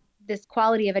about this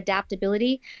quality of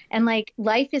adaptability, and like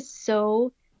life is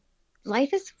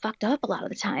fucked up a lot of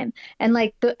the time, and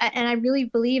and I really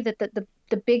believe that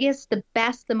the biggest, the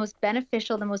best, the most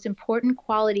beneficial, the most important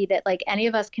quality that like any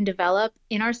of us can develop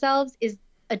in ourselves is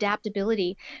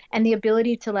adaptability, and the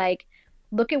ability to like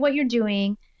look at what you're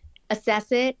doing,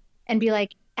 assess it, and be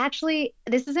like, actually,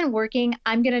 this isn't working.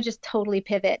 I'm going to just totally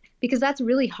pivot, because that's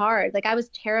really hard. Like, I was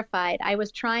terrified. I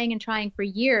was trying for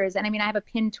years. And I mean, I have a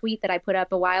pinned tweet that I put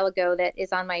up a while ago that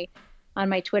is on my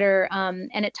my Twitter,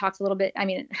 and it talks a little bit. I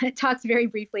mean, it talks very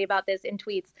briefly about this in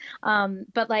tweets.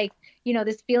 But like,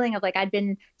 this feeling of like I'd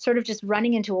been sort of just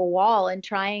running into a wall and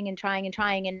trying and trying and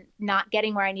trying and not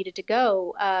getting where I needed to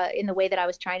go in the way that I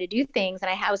was trying to do things. And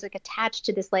I was like attached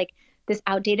to this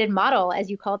outdated model, as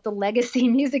you call it, the legacy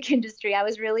music industry. I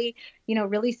was really,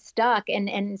 really stuck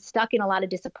and stuck in a lot of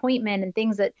disappointment and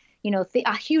things that,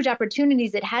 huge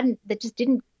opportunities that just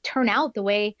didn't turn out the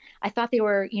way I thought they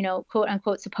were, quote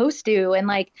unquote, supposed to. And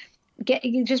like, get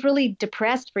just really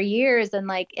depressed for years.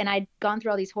 And I'd gone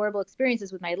through all these horrible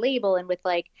experiences with my label and with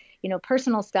like,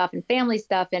 personal stuff and family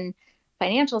stuff and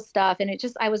financial stuff. And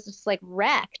I was just like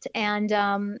wrecked. And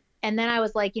then I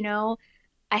was like,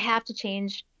 I have to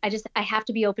change. I have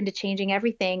to be open to changing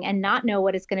everything and not know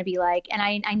what it's going to be like. And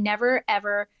I never,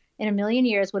 ever in a million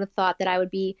years would have thought that I would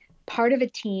be part of a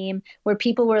team where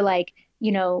people were like,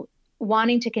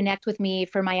 wanting to connect with me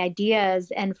for my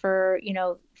ideas and for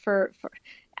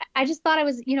I just thought I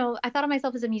was, I thought of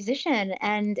myself as a musician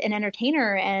and an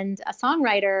entertainer and a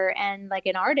songwriter and like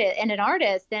an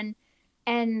artist. And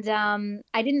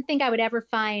I didn't think I would ever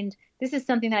find, this is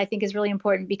something that I think is really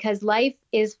important because life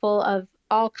is full of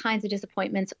all kinds of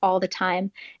disappointments all the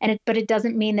time. But it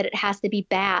doesn't mean that it has to be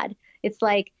bad. It's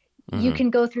like, you can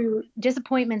go through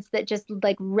disappointments that just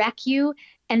like wreck you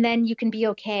and then you can be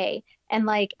okay. And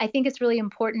like, I think it's really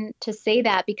important to say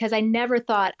that because I never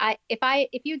thought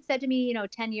if you'd said to me,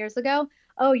 10 years ago,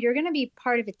 oh, you're going to be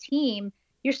part of a team,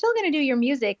 you're still going to do your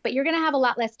music, but you're going to have a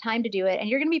lot less time to do it. And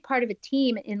you're going to be part of a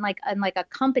team in like a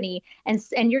company and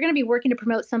you're going to be working to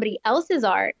promote somebody else's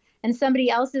art and somebody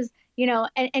else's,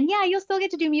 and yeah, you'll still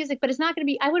get to do music, but it's not going to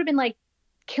be, I would have been like,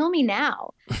 kill me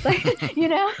now. Like,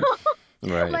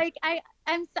 Right. Like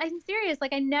I'm serious.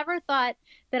 Like I never thought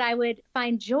that I would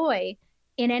find joy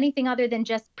in anything other than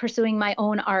just pursuing my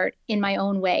own art in my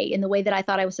own way, in the way that I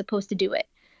thought I was supposed to do it.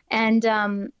 And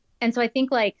so I think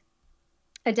like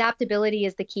adaptability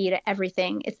is the key to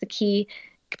everything. It's the key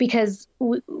because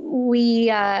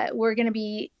we're going to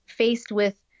be faced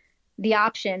with the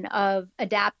option of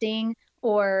adapting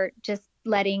or just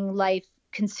letting life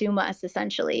consume us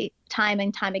essentially time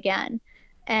and time again.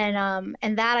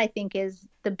 And that I think is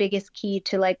the biggest key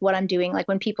to like what I'm doing. Like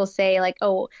when people say like,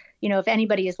 oh, if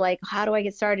anybody is like, how do I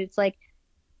get started? It's like,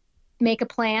 make a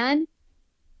plan,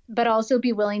 but also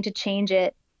be willing to change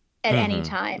it at any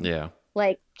time. Yeah.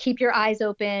 Like keep your eyes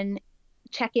open,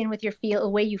 check in with the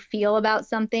way you feel about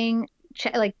something,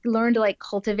 like learn to like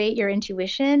cultivate your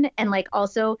intuition and like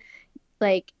also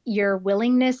like your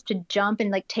willingness to jump and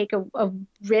like take a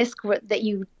risk that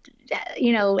you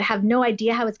have no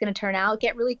idea how it's going to turn out.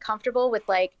 Get really comfortable with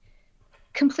like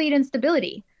complete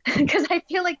instability because I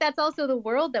feel like that's also the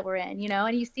world that we're in,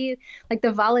 and you see like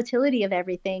the volatility of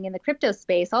everything in the crypto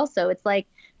space. Also, it's like,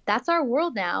 that's our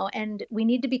world now. And we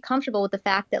need to be comfortable with the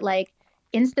fact that like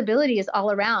instability is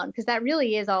all around because that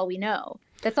really is all we know.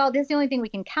 That's the only thing we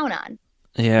can count on.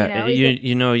 Yeah,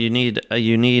 you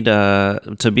need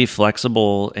to be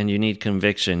flexible and you need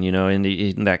conviction,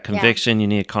 in that conviction you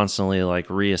need to constantly like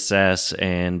reassess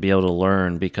and be able to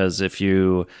learn because if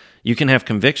you can have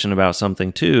conviction about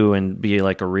something too and be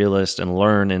like a realist and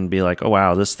learn and be like, oh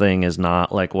wow, this thing is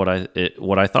not like what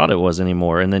I thought it was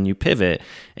anymore, and then you pivot.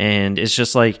 And it's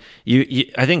just like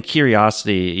I think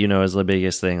curiosity, is the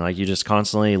biggest thing. Like you just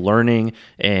constantly learning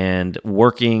and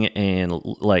working and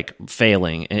like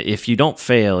failing. If you don't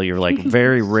fail, you're like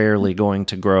very rarely going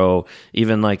to grow.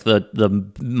 Even like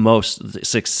the most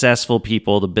successful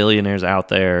people, the billionaires out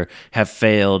there, have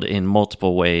failed in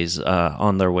multiple ways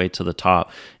on their way to the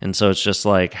top. And so it's just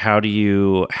like, how do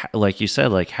you, like you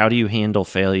said, like how do you handle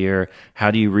failure? How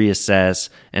do you reassess?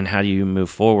 And how do you move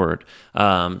forward?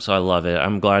 So I love it.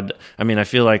 I'm glad. I mean, I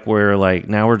feel like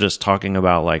now we're just talking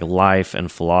about like life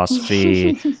and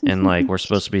philosophy and like we're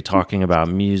supposed to be talking about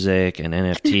music and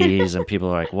NFTs and people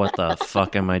are like, what the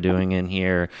fuck am I doing in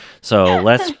here? So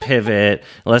let's pivot.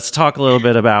 Let's talk a little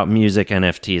bit about music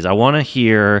NFTs. I want to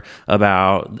hear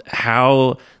about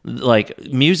how like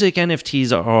music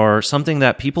NFTs are something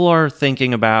that people are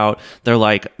thinking about. They're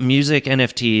like music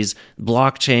NFTs,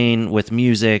 blockchain with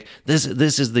music. This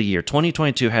is the year.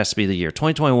 2022 has to be the year.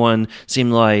 2021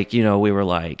 seemed like, we were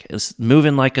like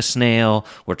moving like a snail.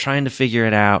 We're trying to figure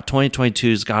it out.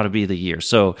 2022's got to be the year.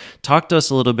 So talk to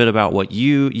us a little bit about what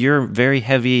you're very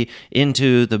heavy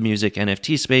into the music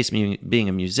NFT space, being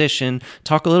a musician.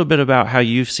 Talk a little bit about how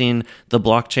you've seen the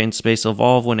blockchain space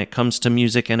evolve when it comes to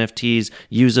music NFTs,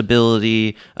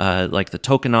 usability, like the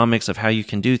tokenomics of how you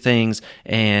can do things,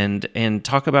 and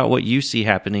talk about what you see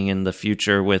happening in the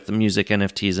future with music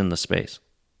NFTs in the space.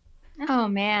 Oh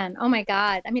man. Oh my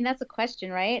God. I mean, that's a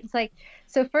question, right? It's like,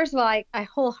 so first of all, I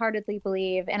wholeheartedly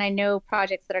believe, and I know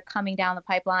projects that are coming down the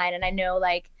pipeline, and I know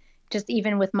like just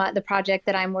even with the project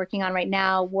that I'm working on right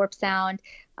now, Warp Sound,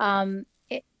 um,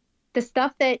 it, the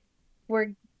stuff that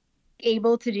we're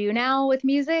able to do now with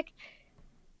music.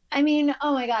 I mean,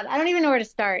 oh my God, I don't even know where to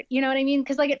start. You know what I mean?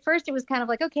 Because like at first it was kind of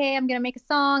like, okay, I'm gonna make a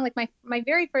song. Like my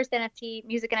very first NFT,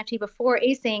 music NFT before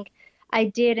Async, I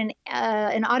did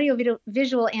an audio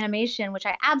visual animation, which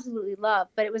I absolutely love.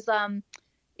 But it was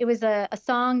a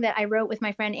song that I wrote with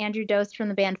my friend Andrew Dost from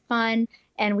the band Fun,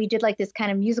 and we did like this kind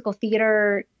of musical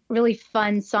theater, really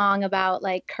fun song about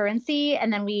like currency,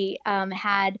 and then we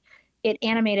had it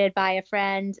animated by a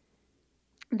friend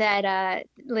that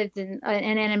lived in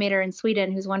an animator in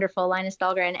Sweden who's wonderful, Linus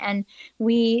Dahlgren. And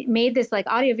we made this like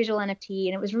audiovisual NFT,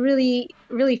 and it was really,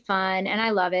 really fun. And I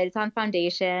love it. It's on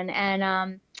Foundation,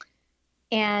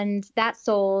 and that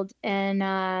sold, and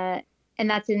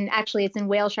that's in actually it's in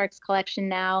Whale Shark's collection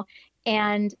now.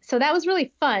 And so that was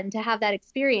really fun to have that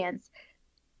experience.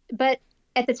 But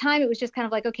at the time, it was just kind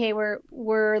of like, okay,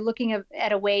 we're looking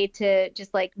at a way to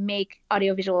just like make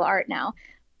audiovisual art now.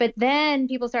 But then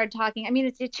people started talking. I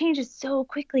mean, it changes so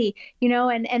quickly, you know,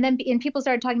 and then people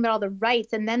started talking about all the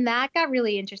rights, and then that got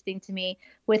really interesting to me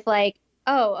with like,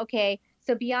 oh, okay,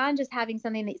 so beyond just having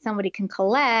something that somebody can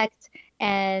collect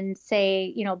and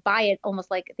say, you know, buy it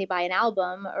almost like they buy an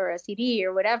album or a CD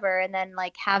or whatever, and then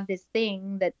like have this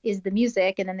thing that is the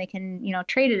music, and then they can, you know,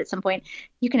 trade it at some point.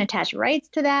 You can attach rights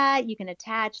to that. You can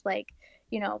attach like,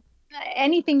 you know,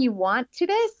 anything you want to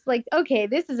this. Like, okay,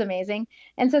 this is amazing.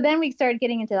 And so then we started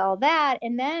getting into all that,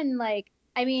 and then like,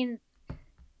 I mean,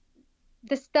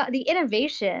 the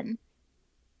innovation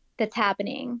that's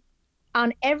happening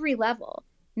on every level,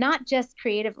 not just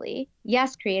creatively,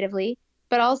 yes, creatively,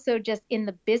 but also just in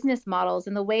the business models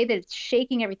and the way that it's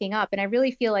shaking everything up. And I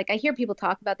really feel like I hear people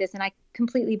talk about this, and I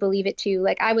completely believe it too.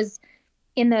 Like I was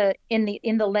in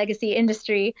the legacy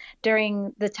industry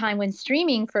during the time when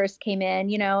streaming first came in,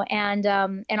 you know, and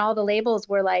all the labels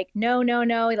were like, no, no,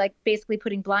 no, like basically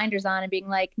putting blinders on and being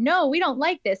like, no, we don't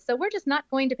like this, so we're just not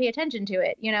going to pay attention to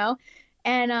it, you know,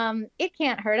 and it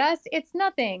can't hurt us, it's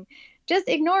nothing, just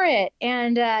ignore it.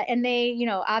 And they, you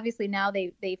know, obviously now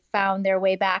they found their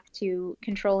way back to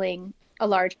controlling a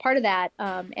large part of that,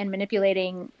 and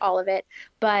manipulating all of it,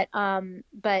 but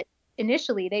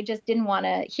initially they just didn't want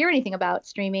to hear anything about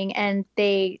streaming, and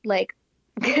they like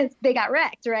they got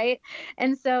wrecked, right?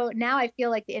 And so now I feel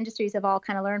like the industries have all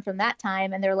kind of learned from that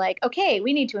time, and they're like, okay,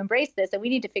 we need to embrace this, and we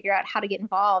need to figure out how to get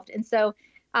involved. And so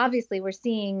obviously we're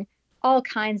seeing all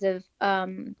kinds of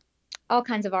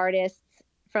artists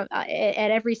from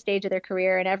at every stage of their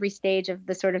career and every stage of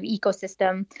the sort of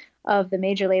ecosystem of the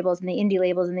major labels and the indie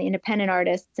labels and the independent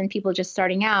artists and people just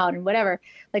starting out and whatever.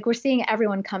 Like we're seeing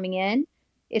everyone coming in.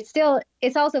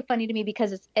 It's also funny to me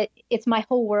because it's my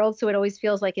whole world, so it always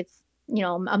feels like it's, you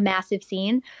know, a massive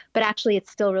scene, but actually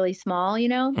it's still really small, you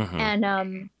know,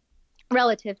 and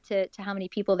relative to how many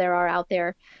people there are out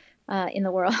there in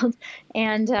the world.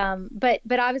 And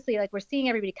but obviously like we're seeing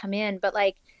everybody come in, but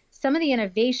like some of the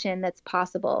innovation that's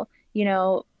possible, you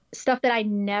know, stuff that I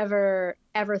never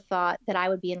ever thought that I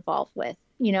would be involved with,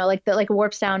 you know, like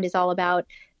Warp Sound is all about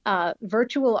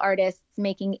virtual artists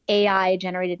making AI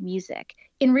generated music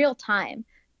in real time,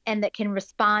 and that can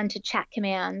respond to chat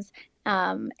commands,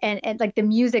 and like the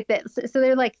music so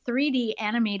they're like 3D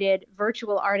animated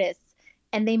virtual artists,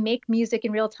 and they make music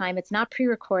in real time. It's not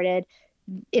pre-recorded.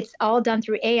 It's all done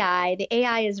through AI. The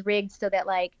AI is rigged so that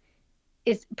like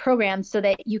is programmed so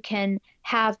that you can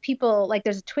have people like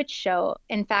there's a Twitch show.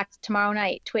 In fact, tomorrow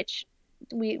night, Twitch,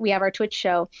 we have our Twitch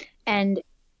show, and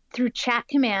through chat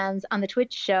commands on the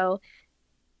Twitch show,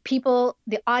 people,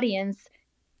 the audience,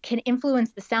 can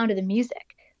influence the sound of the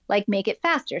music, like make it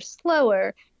faster,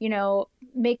 slower, you know,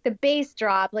 make the bass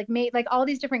drop, like make like all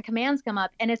these different commands come up,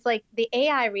 and it's like the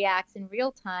AI reacts in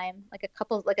real time, like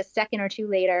a second or two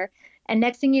later, and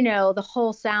next thing you know, the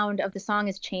whole sound of the song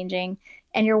is changing,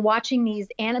 and you're watching these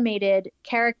animated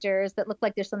characters that look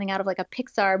like there's something out of like a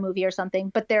Pixar movie or something,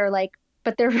 but they're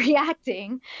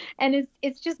reacting, and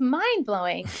it's just mind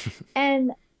blowing.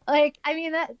 And like, I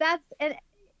mean, and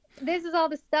this is all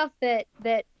the stuff that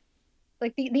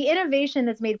like the innovation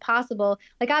that's made possible.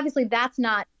 Like obviously that's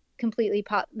not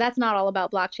that's not all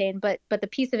about blockchain, but the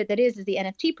piece of it that is the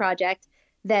NFT project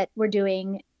that we're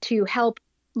doing to help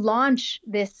launch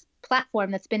this platform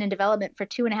that's been in development for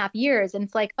 2.5 years. And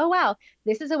it's like, oh wow,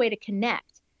 this is a way to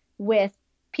connect with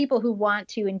people who want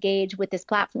to engage with this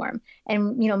platform,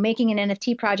 and, you know, making an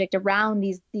NFT project around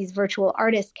these virtual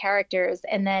artist characters.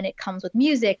 And then it comes with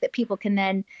music that people can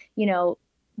then, you know,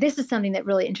 this is something that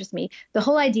really interests me. The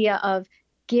whole idea of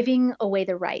giving away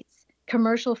the rights,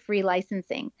 commercial free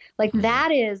licensing, like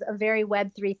that is a very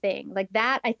Web3 thing. Like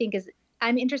that, I think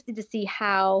I'm interested to see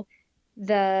how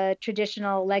the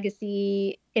traditional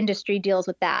legacy industry deals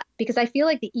with that, because I feel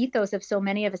like the ethos of so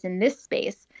many of us in this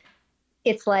space,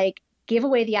 it's like, give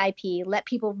away the IP, let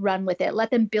people run with it,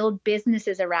 let them build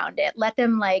businesses around it, let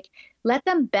them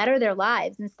better their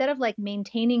lives instead of like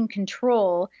maintaining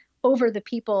control over the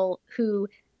people who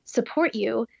support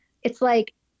you. It's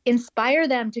like, inspire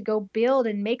them to go build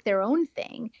and make their own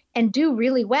thing and do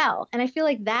really well. And I feel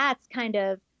like that's kind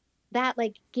of that,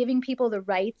 like giving people the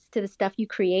rights to the stuff you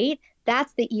create.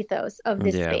 That's the ethos of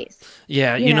this space.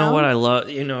 Yeah. You know what I love?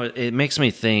 It makes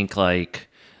me think like,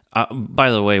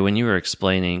 by the way, when you were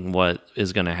explaining what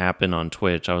is going to happen on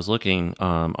Twitch, I was looking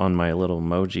on my little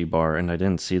emoji bar, and I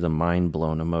didn't see the mind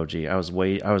blown emoji.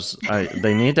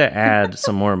 They need to add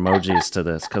some more emojis to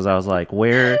this, because I was like,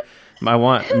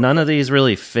 none of these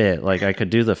really fit. Like I could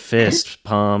do the fist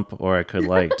pump, or I could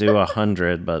like do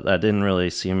 100, but that didn't really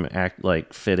seem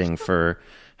fitting for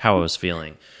how I was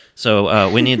feeling. So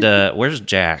we need to. Where's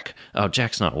Jack? Oh,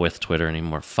 Jack's not with Twitter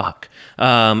anymore. Fuck.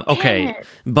 Okay,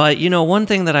 but one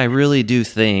thing that I really do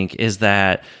think is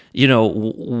that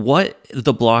what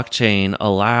the blockchain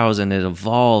allows, and it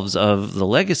evolves of the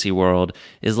legacy world,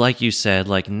 is like you said,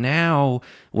 like now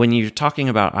when you're talking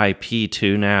about IP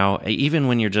too, now even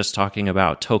when you're just talking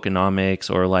about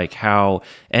tokenomics, or like how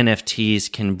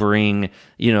NFTs can bring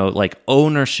like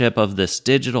ownership of this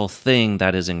digital thing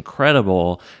that is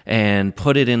incredible, and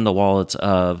put it in the wallets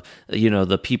of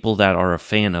the people that are a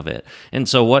fan of it. And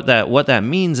so what that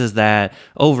means is that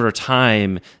over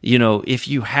time, if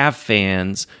you have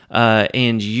fans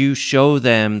and you show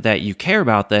them that you care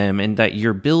about them and that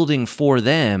you're building for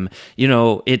them,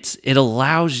 it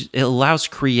allows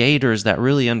creators that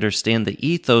really understand the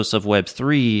ethos of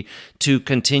Web3 to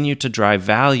continue to drive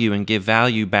value and give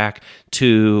value back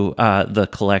to the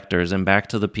collectors and back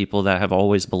to the people that have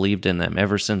always believed in them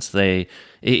ever since they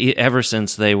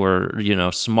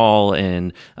were small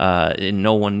and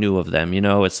no one knew of them.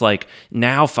 It's like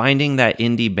now finding that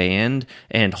indie band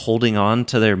and holding on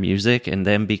to their music and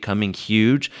them becoming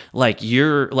huge, like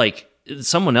you're like,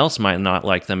 someone else might not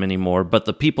like them anymore, but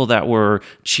the people that were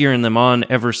cheering them on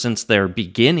ever since their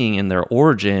beginning and their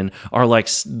origin are like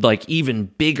even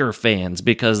bigger fans,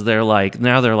 because they're like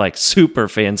super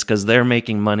fans, because they're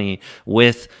making money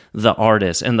with the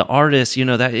artist. And the artist,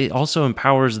 that it also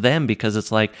empowers them, because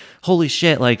it's like, holy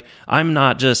shit, like I'm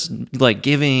not just like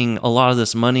giving a lot of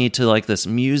this money to like this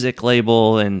music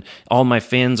label and all my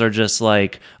fans are just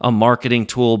like a marketing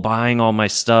tool buying all my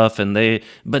stuff,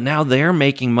 but now they're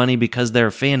making money because they're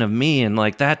a fan of me, and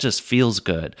like that just feels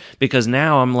good, because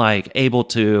now I'm like able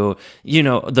to,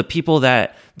 the people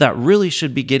that really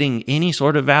should be getting any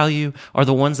sort of value are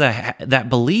the ones that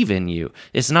believe in you.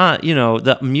 It's not,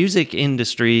 the music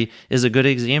industry is a good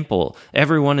example.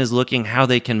 Everyone is looking how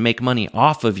they can make money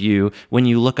off of you when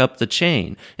you look up the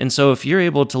chain. And so if you're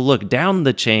able to look down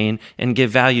the chain and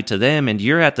give value to them, and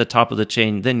you're at the top of the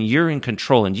chain, then you're in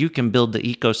control and you can build the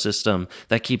ecosystem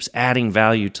that keeps adding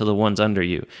value to the ones under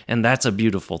you. And that's a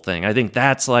beautiful thing. I think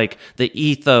that's like the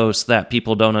ethos that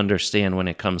people don't understand when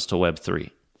it comes to Web3.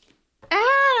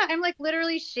 I'm like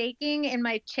literally shaking in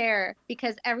my chair,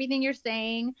 because everything you're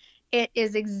saying, it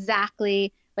is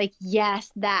exactly like,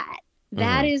 yes,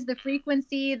 that is the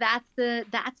frequency. That's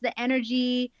the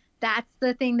energy. That's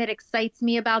the thing that excites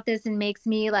me about this and makes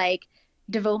me like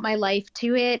devote my life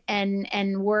to it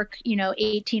and work,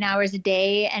 18 hours a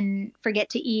day and forget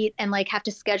to eat and like have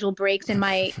to schedule breaks in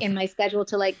my schedule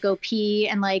to like go pee.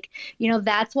 And like,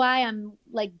 that's why I'm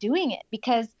like doing it,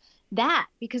 because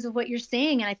of what you're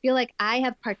saying. And I feel like I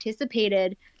have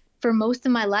participated for most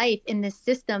of my life in this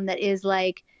system that is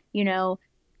like,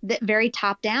 very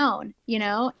top down,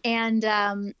 and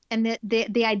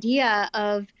the idea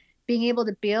of being able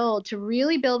to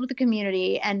really build with the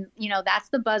community. And, that's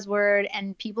the buzzword,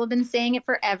 and people have been saying it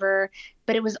forever,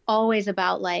 but it was always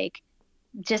about like,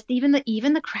 just even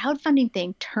the crowdfunding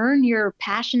thing, turn your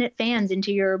passionate fans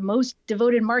into your most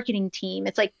devoted marketing team.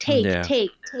 It's like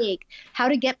take how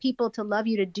to get people to love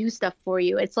you, to do stuff for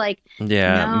you. It's like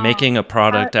making a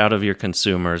product out of your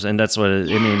consumers. And that's what I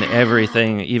mean,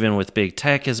 everything even with big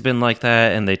tech has been like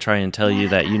that, and they try and tell you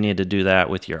that you need to do that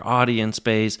with your audience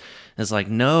base. It's like,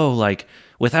 no, like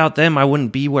without them I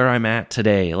wouldn't be where I'm at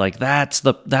today. Like that's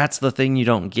the thing you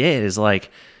don't get, is like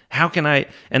how can I,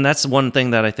 and that's one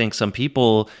thing that I think some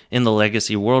people in the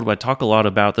legacy world, I talk a lot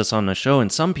about this on the show,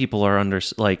 and some people are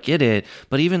get it,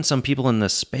 but even some people in the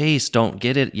space don't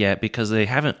get it yet because they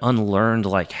haven't unlearned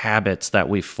like habits that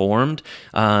we formed.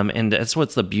 And that's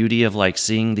what's the beauty of like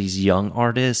seeing these young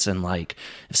artists and like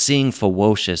seeing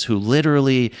Fewocious, who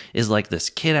literally is like this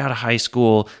kid out of high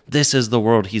school. This is the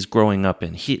world he's growing up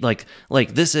in. He like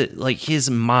this is like his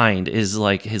mind is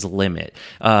like his limit.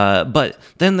 But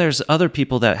then there's other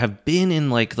people that have been in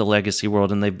like the legacy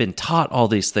world and they've been taught all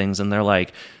these things and they're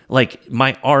like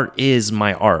my art is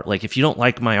my art. Like if you don't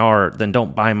like my art, then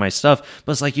don't buy my stuff.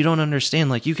 But it's like you don't understand.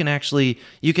 Like you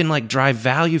can like drive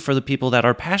value for the people that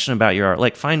are passionate about your art.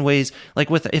 Like find ways like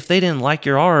if they didn't like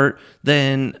your art,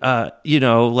 then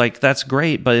like that's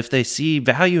great. But if they see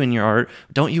value in your art,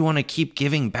 don't you want to keep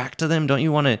giving back to them? Don't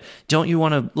you want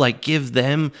to like give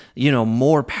them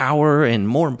more power and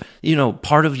more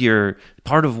part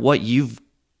of what you've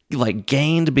like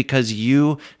gained because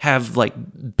you have like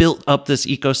built up this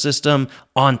ecosystem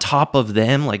on top of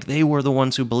them? Like they were the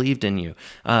ones who believed in you.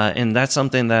 And that's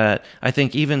something that I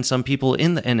think even some people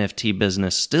in the NFT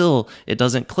business still, it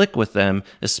doesn't click with them,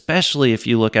 especially if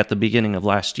you look at the beginning of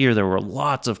last year, there were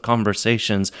lots of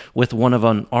conversations with one of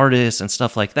an artists and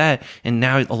stuff like that. And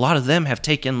now a lot of them have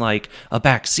taken like a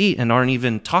back seat and aren't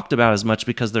even talked about as much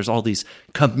because there's all these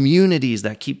communities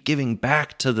that keep giving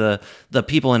back to the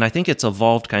people. And I think it's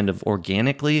evolved kind of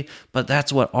organically, but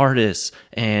that's what artists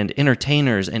and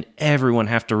entertainers and everyone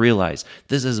have to realize.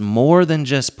 This is more than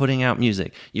just putting out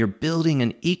music. You're building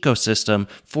an ecosystem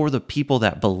for the people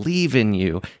that believe in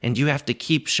you, and you have to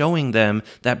keep showing them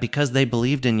that because they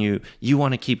believed in you, you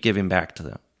want to keep giving back to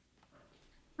them.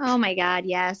 Oh my God,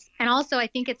 yes. And also I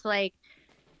think it's like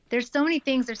there's so many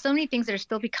things that are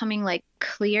still becoming like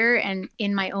clear and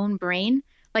in my own brain.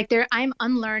 Like I'm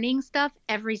unlearning stuff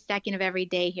every second of every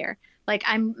day here. Like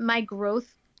my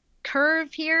growth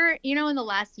curve here, in the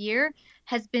last year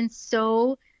has been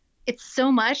it's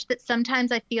so much that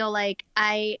sometimes I feel like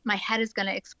my head is going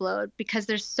to explode because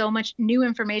there's so much new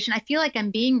information. I feel like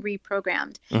I'm being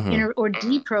reprogrammed or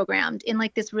deprogrammed in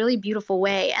like this really beautiful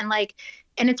way.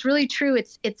 And it's really true.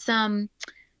 It's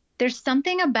there's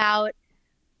something about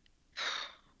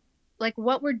like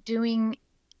what we're doing,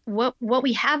 what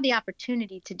we have the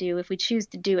opportunity to do if we choose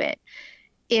to do it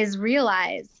is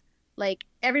realize like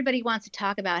everybody wants to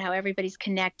talk about how everybody's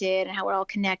connected and how we're all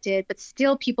connected, but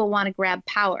still people want to grab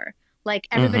power. Like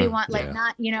everybody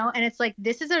not, and it's like,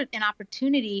 this is an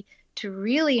opportunity to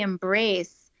really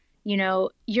embrace,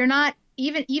 you're not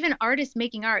even artists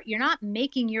making art. You're not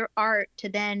making your art to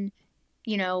then,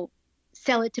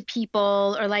 sell it to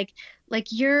people or like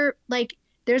you're like,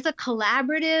 there's a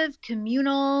collaborative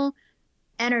communal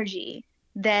energy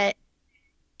that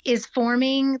is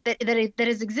forming that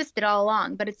has existed all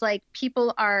along, but it's like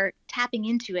people are tapping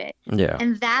into it. Yeah.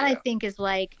 And that I think is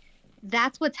like,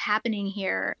 that's what's happening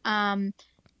here.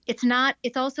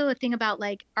 It's also a thing about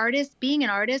like artists being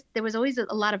an artist. There was always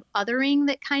a lot of othering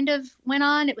that kind of went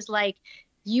on. It was like,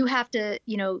 you have to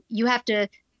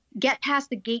get past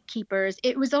the gatekeepers.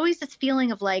 It was always this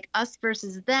feeling of like us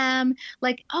versus them.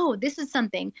 Like, oh, this is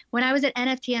something. When I was at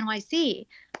NFT NYC,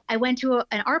 I went to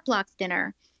an Art Blocks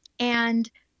dinner, and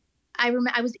I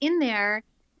remember I was in there,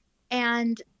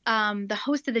 and the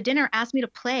host of the dinner asked me to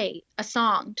play a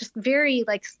song, just very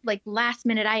like last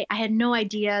minute. I had no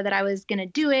idea that I was gonna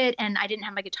do it, and I didn't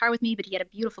have my guitar with me, but he had a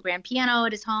beautiful grand piano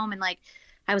at his home, and like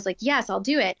I was like, yes, I'll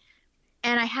do it.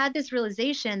 And I had this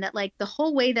realization that like the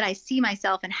whole way that I see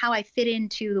myself and how I fit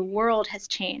into the world has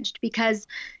changed, because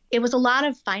it was a lot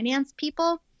of finance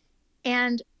people.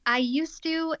 And I used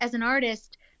to, as an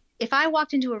artist, if I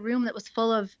walked into a room that was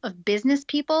full of business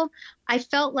people, I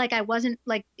felt like I wasn't,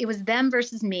 like it was them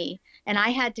versus me. And I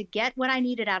had to get what I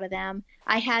needed out of them.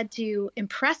 I had to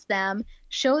impress them,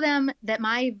 show them that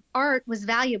my art was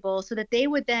valuable so that they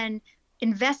would then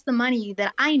invest the money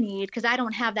that I need, because I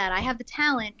don't have that. I have the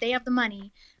talent, they have the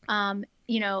money.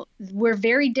 We're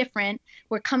very different.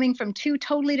 We're coming from two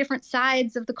totally different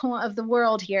sides of the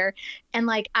world here. And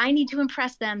like, I need to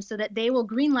impress them so that they will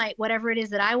greenlight whatever it is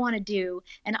that I want to do,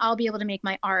 and I'll be able to make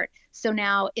my art. So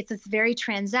now it's very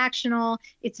transactional.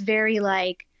 It's very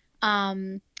like,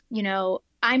 I'm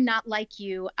not like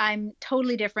you. I'm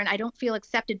totally different. I don't feel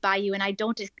accepted by you, and I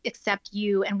don't accept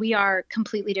you. And we are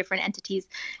completely different entities.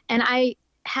 And I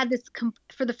had this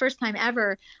for the first time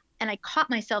ever. And I caught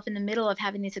myself in the middle of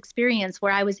having this experience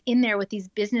where I was in there with these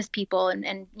business people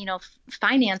and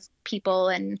finance people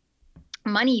and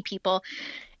money people.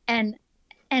 And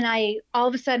I all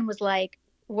of a sudden was like,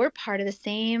 we're the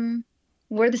same.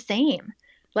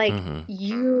 Like Mm-hmm.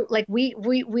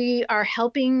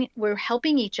 we're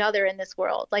helping each other in this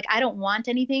world. Like, I don't want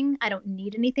anything. I don't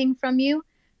need anything from you.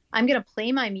 I'm going to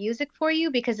play my music for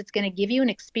you because it's going to give you an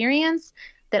experience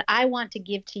that I want to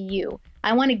give to you.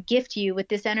 I want to gift you with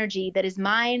this energy that is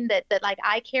mine, that like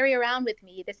I carry around with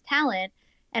me, this talent,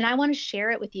 and I want to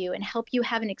share it with you and help you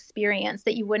have an experience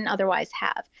that you wouldn't otherwise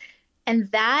have. And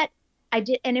that I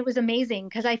did, and it was amazing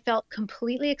because I felt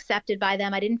completely accepted by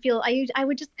them. I didn't feel I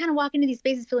would just kind of walk into these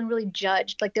spaces feeling really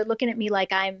judged, like they're looking at me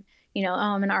like I'm, oh,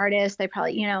 I'm an artist. They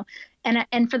probably,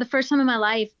 and for the first time in my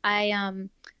life,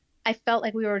 I felt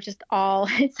like we were just all,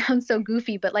 it sounds so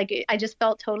goofy, but like I just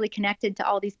felt totally connected to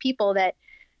all these people that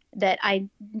I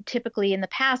typically in the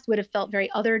past would have felt very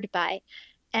othered by.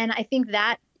 And I think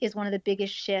that is one of the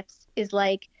biggest shifts, is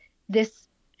like this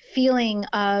feeling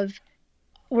of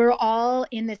we're all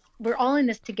in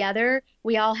this together.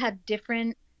 We all have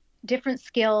different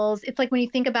skills. It's like when you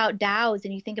think about DAOs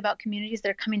and you think about communities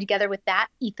that are coming together with that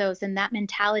ethos and that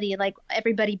mentality, like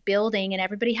everybody building and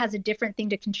everybody has a different thing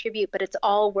to contribute, but it's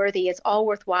all worthy, it's all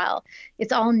worthwhile,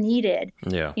 it's all needed.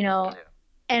 Yeah.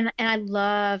 And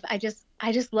I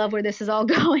just love where this is all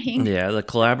going. Yeah, the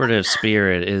collaborative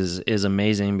spirit is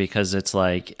amazing, because it's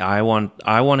like I want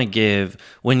to give,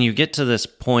 when you get to this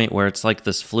point where it's like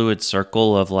this fluid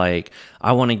circle of like,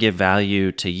 I want to give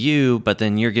value to you, but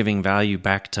then you're giving value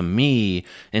back to me,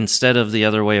 instead of the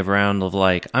other way around of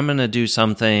like, I'm going to do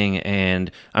something and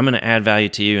I'm going to add value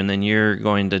to you, and then you're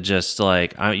going to just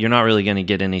like, you're not really going to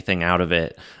get anything out of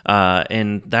it.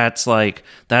 And that's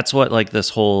what like this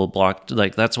whole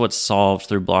that's what's solved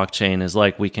through blockchain, is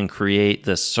like we can create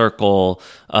this circle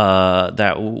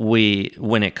that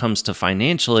when it comes to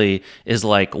financially, is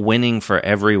like winning for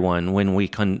everyone, when we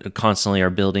constantly are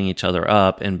building each other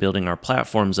up and building our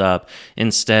platforms up,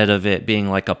 instead of it being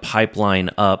like a pipeline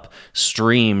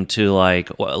upstream to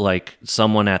like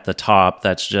someone at the top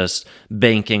that's just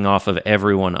banking off of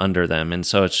everyone under them. And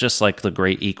so it's just like the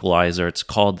great equalizer. It's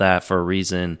called that for a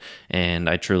reason, and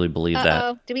I truly believe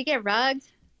that. Did we get rugged?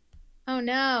 Oh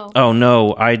no. Oh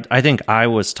no, I think I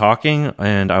was talking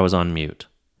and I was on mute.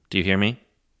 Do you hear me?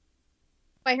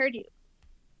 I heard you.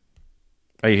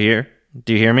 Are you here?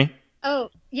 Do you hear me? Oh,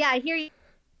 yeah, I hear you.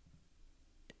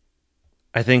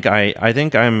 I think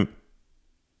I'm,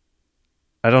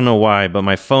 I don't know why, but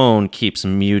my phone keeps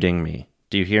muting me.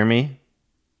 Do you hear me?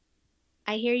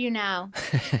 I hear you now.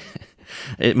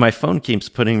 My phone keeps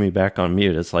putting me back on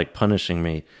mute. It's like punishing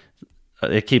me.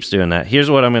 It keeps doing that. Here's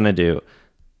what I'm going to do.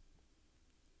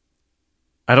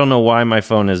 I don't know why my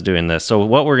phone is doing this. So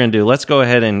what we're going to do, let's go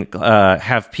ahead and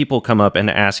have people come up and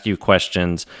ask you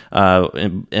questions.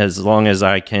 As long as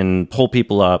I can pull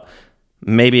people up,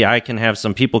 maybe I can have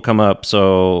some people come up.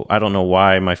 So I don't know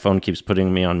why my phone keeps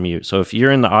putting me on mute. So if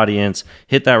you're in the audience,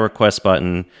 hit that request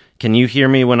button. Can you hear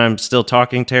me when I'm still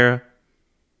talking, Tara?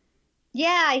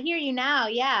 Yeah, I hear you now.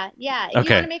 Yeah. If you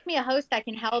Okay. want to make me a host, I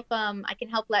can help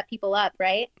let people up,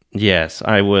 right? Yes,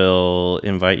 I will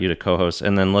invite you to co-host,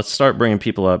 and then let's start bringing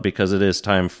people up, because it is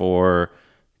time for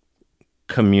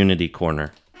Community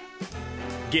Corner.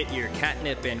 Get your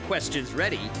catnip and questions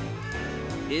ready.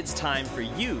 It's time for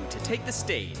you to take the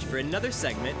stage for another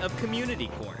segment of Community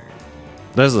Corner.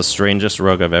 That is the strangest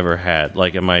rug I've ever had.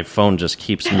 Like, and my phone just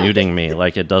keeps muting me,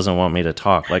 like it doesn't want me to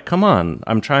talk. Like, come on,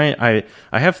 I'm trying. I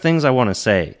have things I want to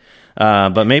say,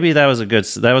 but maybe that was a good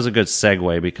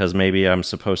segue, because maybe I'm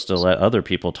supposed to let other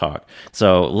people talk.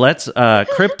 So let's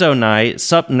Crypto Night,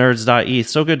 sup nerds.eth.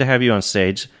 So good to have you on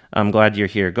stage. I'm glad you're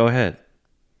here. Go ahead.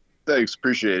 Thanks,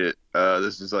 appreciate it.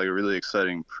 This is like a really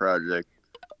exciting project,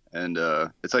 and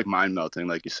it's like mind melting,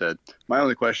 like you said. My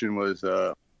only question was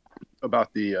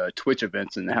about the Twitch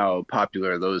events and how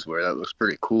popular those were. That looks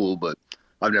pretty cool, but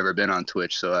I've never been on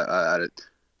Twitch, so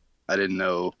I didn't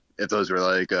know if those were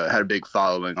like had a big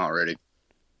following already.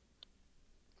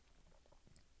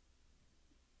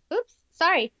 Oops,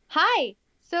 sorry. Hi.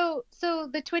 So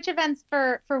the Twitch events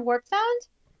for Warp Sound?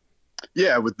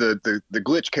 Yeah, with the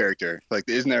glitch character. Like,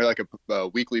 isn't there like a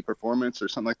weekly performance or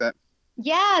something like that?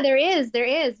 Yeah, there is.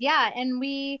 Yeah, and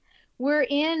we're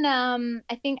in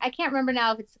I think, I can't remember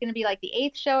now if it's going to be like the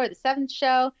 8th show or the 7th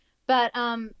show, but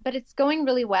it's going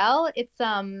really well. Did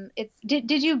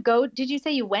you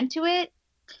say you went to it,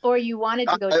 or you wanted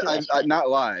to go to it? Not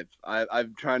live. I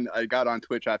got on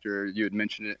Twitch after you had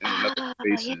mentioned it in another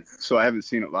spaces, yeah. So I haven't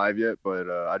seen it live yet, but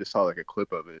I just saw like a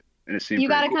clip of it, and it seemed. You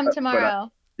got to cool. come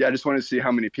tomorrow. I just wanted to see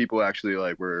how many people actually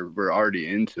like were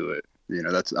already into it.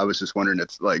 I was just wondering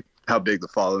if like how big the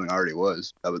following already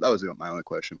was. That was my only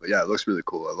question. But yeah, it looks really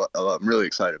cool. I'm really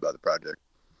excited about the project.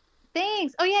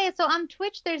 Thanks. Oh yeah. So on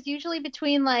Twitch, there's usually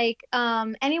between like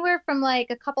anywhere from like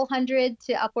a couple hundred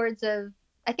to upwards of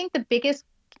I think the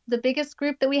biggest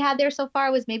group that we had there so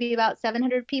far was maybe about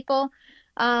 700 people.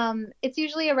 It's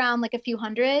usually around like a few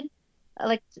hundred,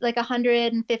 like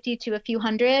 150 to a few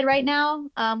hundred right now.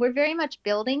 We're very much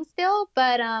building still,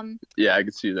 but Yeah, I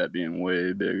could see that being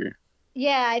way bigger.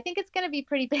 yeah, I think it's going to be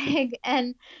pretty big.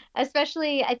 And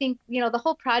especially, I think, the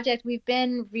whole project, we've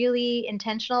been really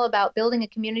intentional about building a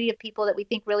community of people that we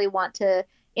think really want to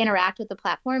interact with the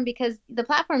platform, because the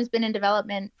platform's been in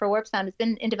development for Warp Sound. It's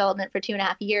been in development for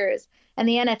 2.5 years. And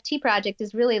the NFT project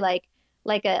is really like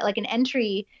an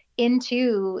entry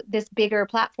into this bigger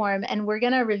platform. And we're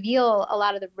going to reveal a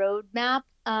lot of the roadmap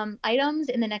items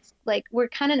in the next, we're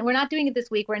not doing it this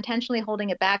week. We're intentionally holding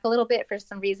it back a little bit for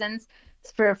some reasons,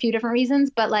 for a few different reasons.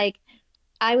 But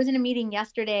I was in a meeting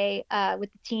yesterday with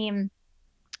the team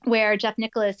where Jeff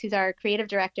Nicholas, who's our creative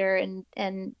director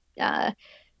and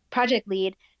project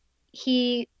lead,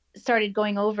 he started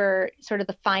going over sort of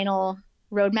the final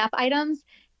roadmap items.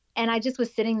 And I just was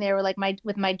sitting there with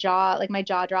my jaw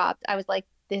dropped. I was like,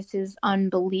 this is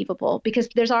unbelievable, because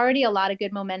there's already a lot of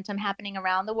good momentum happening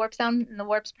around the Warp Sound and the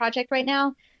Warps project right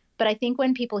now. But I think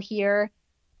when people hear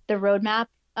the roadmap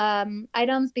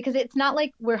items, because it's not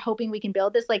like we're hoping we can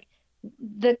build this,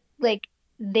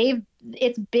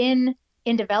 it's been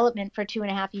in development for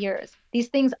 2.5 years. These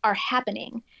things are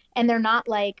happening, and they're not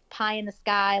like pie in the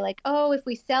sky, like, oh, if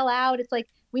we sell out. It's like,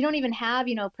 we don't even have,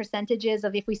 percentages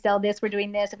of if we sell this, we're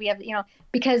doing this, if we have,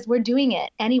 because we're doing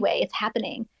it anyway. It's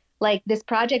happening. Like, this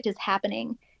project is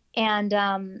happening. And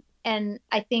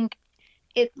I think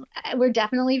we're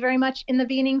definitely very much in the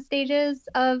beginning stages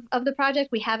of the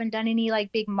project. We haven't done any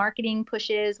big marketing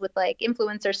pushes with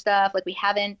influencer stuff. We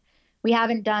haven't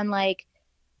done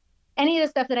any of the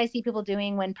stuff that I see people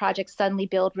doing when projects suddenly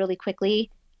build really quickly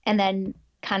and then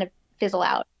kind of fizzle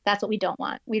out. That's what we don't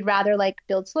want. We'd rather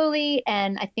build slowly.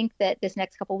 And I think that this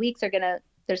next couple weeks there's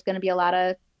going to be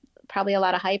probably a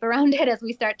lot of hype around it as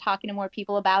we start talking to more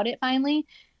people about it finally.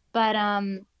 But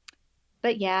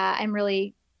yeah,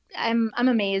 I'm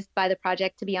amazed by the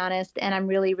project, to be honest. And I'm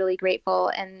really, really grateful.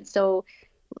 And so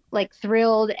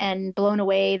thrilled and blown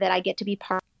away that I get to be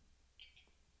part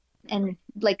and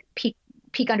peek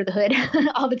under the hood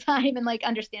all the time and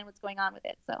understand what's going on with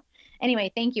it. So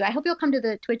anyway, thank you. I hope you'll come to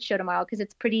the Twitch show tomorrow, because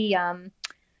it's pretty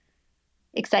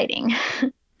exciting.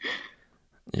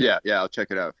 Yeah, I'll check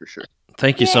it out for sure.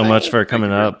 Thank you so much for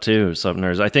coming up too, Sup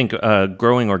Nerds. I think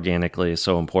growing organically is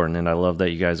so important, and I love that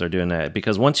you guys are doing that,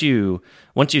 because once you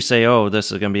say, oh,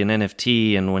 this is going to be an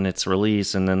NFT, and when it's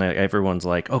released, and then everyone's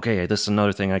like, okay, this is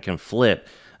another thing I can flip,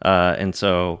 and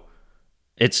so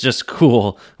it's just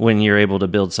cool when you're able to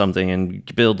build something and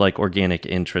build organic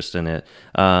interest in it.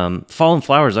 Fallen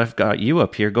Flowers, I've got you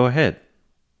up here. Go ahead.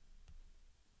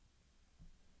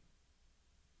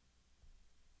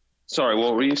 Sorry,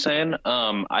 what were you saying?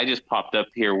 I just popped up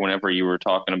here whenever you were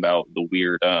talking about the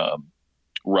weird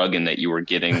rugging that you were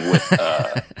getting with.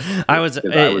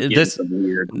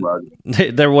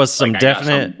 There was some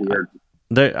definite.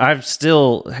 I'm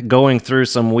still going through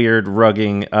some weird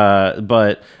rugging,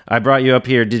 but I brought you up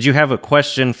here. Did you have a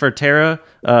question for Tara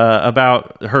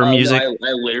about her music? I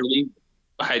literally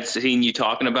had seen you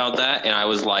talking about that, and I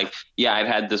was like, yeah, I've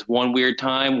had this one weird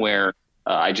time where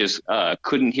I just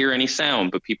couldn't hear any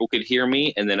sound, but people could hear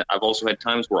me. And then I've also had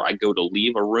times where I go to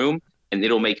leave a room, and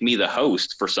it'll make me the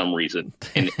host for some reason.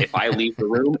 And if I leave the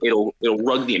room, it'll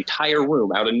rug the entire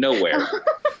room out of nowhere.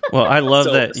 Well, I love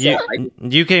that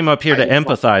you came up here to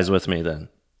empathize with me then.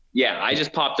 Yeah, I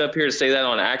just popped up here to say that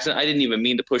on accident. I didn't even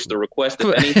mean to push the request,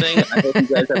 if anything. I hope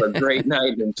you guys have a great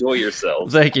night and enjoy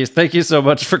yourselves. Thank you. Thank you so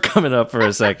much for coming up for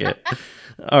a second.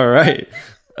 All right.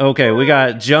 Okay, we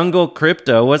got Jungle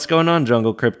Crypto. What's going on,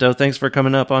 Jungle Crypto? Thanks for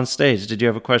coming up on stage. Did you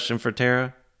have a question for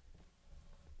Tara?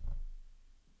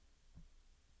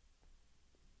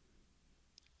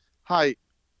 Hi,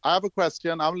 I have a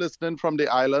question. I'm listening from the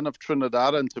island of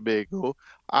Trinidad and Tobago.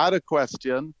 I had a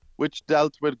question which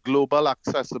dealt with global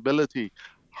accessibility.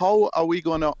 How are we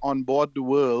going to onboard the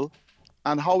world,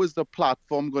 and how is the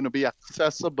platform going to be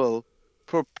accessible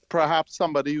for perhaps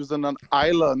somebody who's in an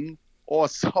island or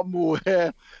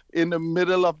somewhere in the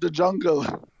middle of the jungle?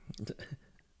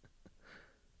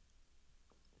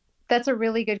 That's a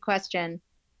really good question.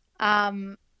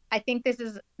 I think this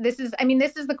is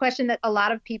the question that a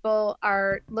lot of people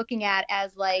are looking at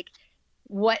as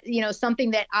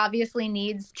something that obviously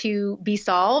needs to be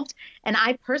solved. And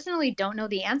I personally don't know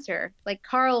the answer.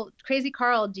 Crazy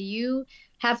Carl, do you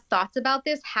have thoughts about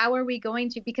this? How are we going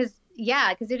to, because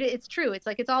it's true. It's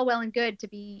it's all well and good to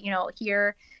be,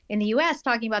 here in the US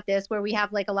talking about this, where we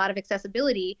have a lot of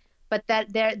accessibility, but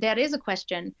that is a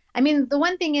question. I mean, the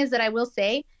one thing is that I will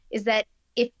say is that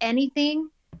if anything,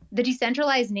 the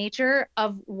decentralized nature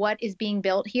of what is being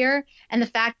built here, and the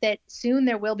fact that soon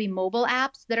there will be mobile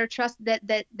apps that are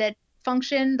that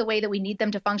function the way that we need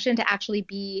them to function to actually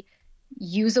be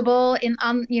usable in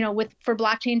for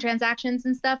blockchain transactions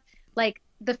and stuff. Like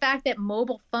the fact that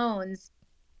mobile phones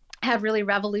have really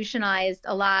revolutionized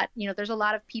a lot. There's a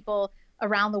lot of people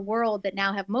around the world that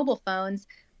now have mobile phones.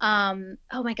 Oh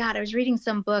my God, I was reading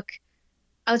some book.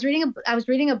 I was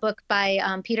reading a book by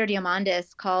Peter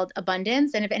Diamandis called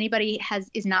Abundance, and if anybody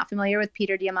is not familiar with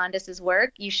Peter Diamandis's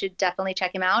work, you should definitely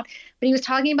check him out. But he was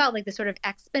talking about like the sort of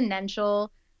exponential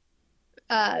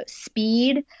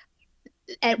speed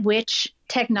at which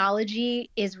technology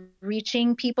is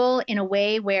reaching people in a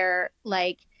way where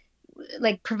like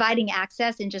providing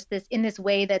access in this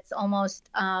way that's almost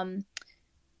oh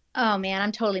man,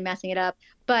 I'm totally messing it up,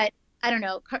 but I don't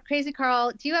know. Crazy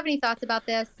Carl, do you have any thoughts about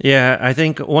this? Yeah, I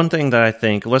think one thing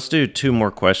that let's do two more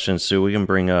questions, so we can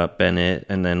bring up Bennett,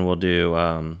 and then we'll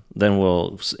do then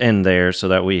we'll end there so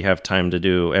that we have time to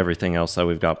do everything else that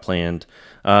we've got planned.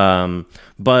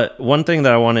 But one thing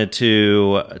that I wanted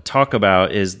to talk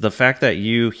about is the fact that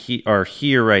you are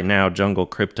here right now, Jungle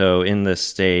Crypto, in this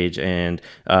stage and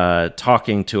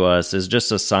talking to us is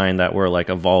just a sign that we're like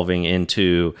evolving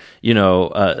into,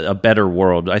 a better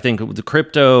world. I think the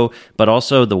crypto, but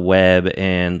also the web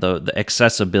and the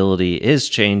accessibility is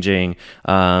changing.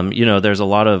 There's a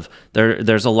lot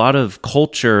of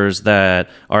cultures that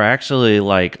are actually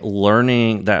like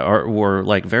learning were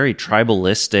like very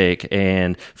tribalistic,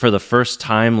 and for the first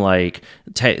time, like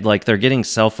they're getting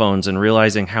cell phones and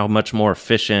realizing how much more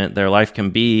efficient their life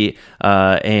can be.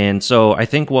 And so I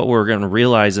think what we're going to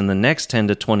realize in the next 10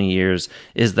 to 20 years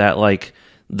is that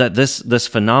that this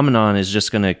phenomenon is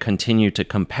just going to continue to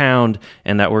compound,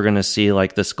 and that we're going to see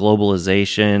like this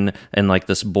globalization and like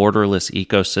this borderless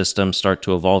ecosystem start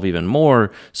to evolve even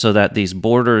more, so that these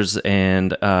borders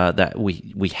and that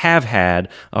we have had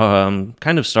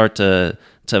kind of start to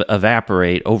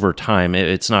evaporate over time.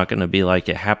 It's not going to be like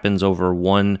it happens over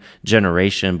one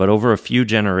generation, but over a few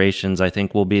generations, I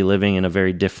think we'll be living in a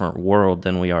very different world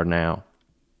than we are now.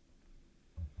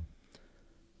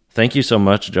 Thank you so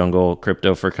much, Jungle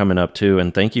Crypto, for coming up too,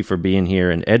 and thank you for being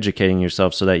here and educating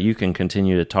yourself so that you can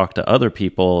continue to talk to other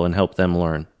people and help them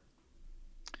learn.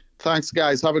 Thanks,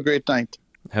 guys. Have a great night.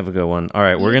 Have a good one. All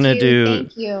right,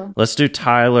 let's do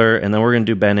Tyler, and then we're going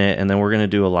to do Bennett, and then we're going to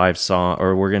do a live song,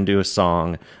 or we're going to do a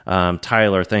song.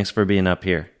 Tyler, thanks for being up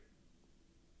here.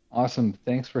 Awesome.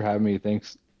 Thanks for having me.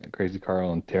 Thanks, Crazy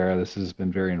Carl and Tara. This has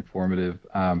been very informative.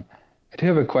 I do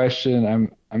have a question.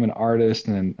 I'm an artist,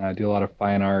 and I do a lot of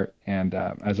fine art. And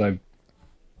the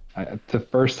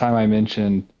first time I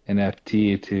mentioned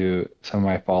NFT to some of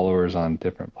my followers on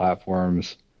different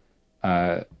platforms,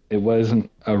 it wasn't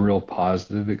a real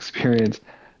positive experience.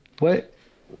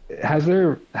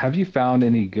 Have you found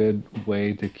any good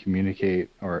way to communicate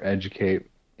or educate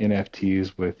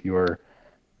NFTs with your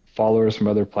followers from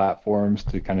other platforms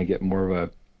to kind of get more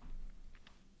of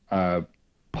a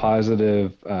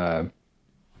positive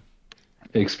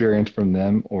experience from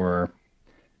them, or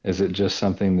is it just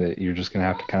something that you're just going to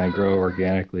have to kind of grow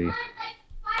organically?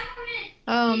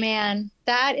 Oh man,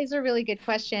 that is a really good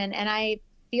question, and I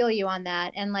feel you on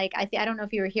that. And like I don't know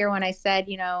if you were here when I said,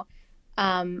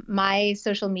 my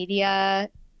social media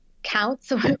counts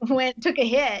took a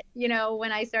hit,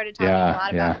 when I started talking a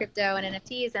lot about crypto and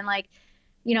NFTs, and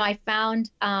I found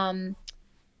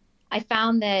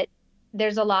that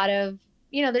there's a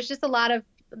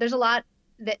lot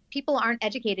that people aren't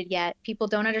educated yet. People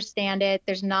don't understand it.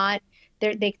 They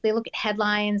look at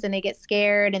headlines and they get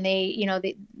scared, and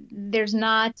there's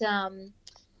not,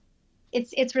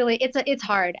 it's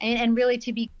hard. And really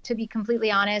to be completely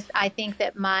honest, I think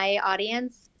that my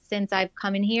audience, since I've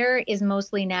come in here, is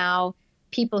mostly now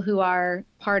people who are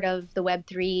part of the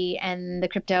Web3 and the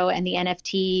crypto and the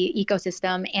NFT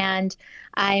ecosystem. And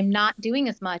I'm not doing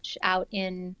as much out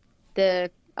in the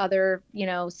other,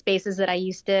 spaces that I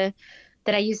used to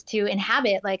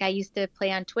inhabit. Like I used to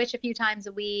play on Twitch a few times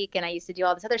a week, and I used to do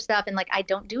all this other stuff, and I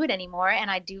don't do it anymore, and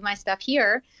I do my stuff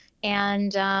here.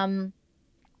 And I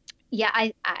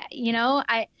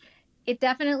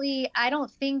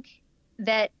don't think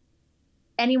that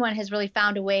anyone has really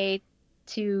found a way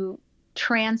to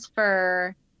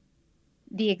transfer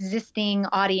the existing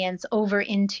audience over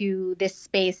into this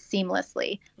space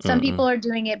seamlessly. Some people are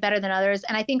doing it better than others.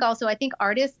 And I think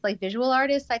artists, like visual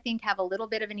artists, have a little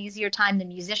bit of an easier time than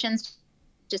musicians,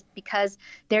 just because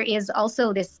there is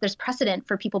also there's precedent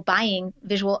for people buying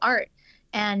visual art.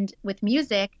 And with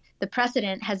music, the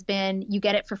precedent has been you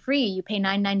get it for free. You pay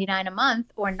 $9.99 a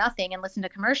month or nothing and listen to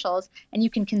commercials, and you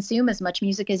can consume as much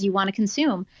music as you want to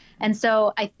consume. And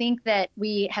so I think that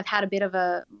we have had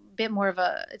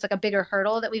it's like a bigger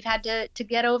hurdle that we've had to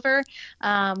get over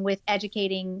with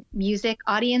educating music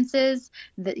audiences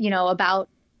that,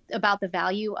 about the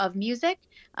value of music,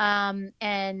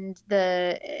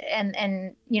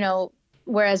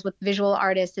 whereas with visual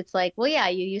artists, it's like, well, yeah,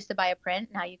 you used to buy a print,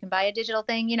 now you can buy a digital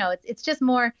thing. It's just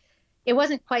more. It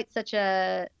wasn't quite such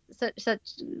a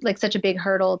big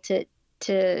hurdle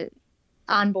to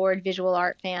onboard visual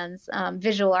art fans,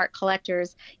 visual art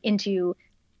collectors into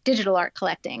digital art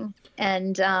collecting.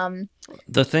 And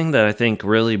the thing that I think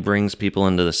really brings people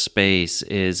into the space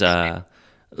is a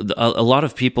lot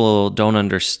of people don't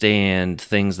understand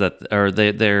things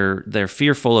they're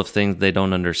fearful of things they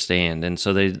don't understand, and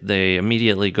so they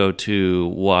immediately go to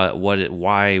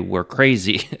why we're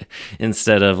crazy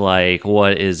instead of like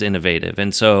what is innovative.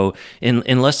 And so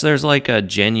unless there's like a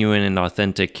genuine and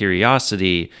authentic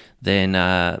curiosity, then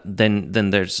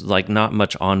there's like not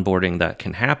much onboarding that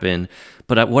can happen.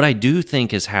 But what I do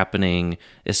think is happening,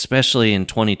 especially in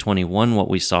 2021, what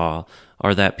we saw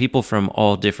are that people from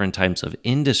all different types of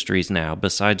industries now,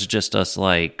 besides just us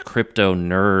like crypto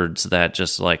nerds that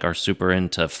just like are super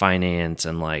into finance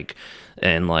and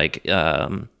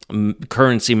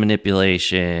currency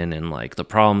manipulation and like the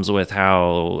problems with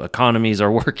how economies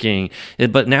are working.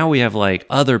 But now we have like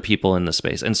other people in the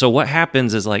space. And so what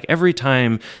happens is like every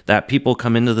time that people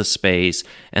come into the space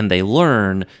and they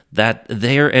learn, that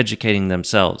they're educating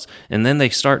themselves. And then they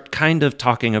start kind of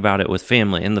talking about it with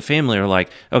family. And the family are like,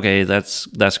 okay, that's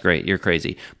great. You're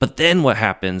crazy. But then what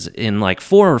happens in like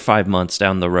 4 or 5 months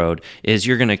down the road is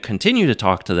you're going to continue to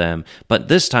talk to them. But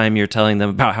this time you're telling them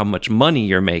about how much money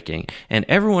you're making. And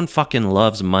everyone fucking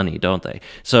loves money, don't they?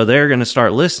 So they're going to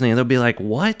start listening. They'll be like,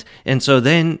 what? And so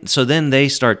then they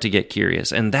start to get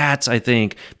curious. And that's, I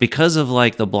think, because of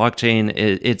like the blockchain,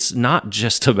 it's not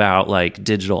just about like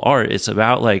digital art. It's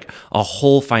about like a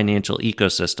whole financial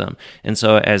ecosystem. And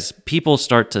so as people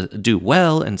start to do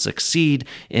well and succeed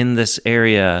in this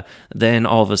area, then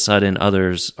all of a sudden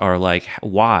others are like,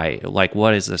 why? Like,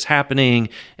 what is this happening?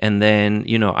 And then,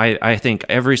 I think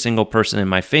every single person in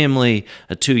my family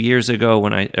 2 years ago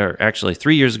or actually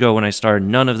 3 years ago when I started,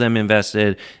 none of them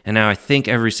invested. And now I think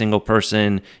every single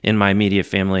person in my immediate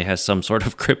family has some sort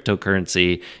of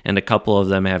cryptocurrency, and a couple of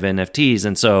them have NFTs.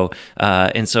 And so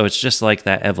it's just like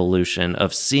that evolution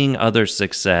of seeing other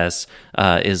success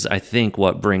is, I think,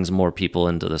 what brings more people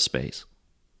into the space.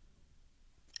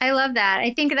 I love that.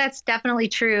 I think that's definitely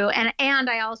true. And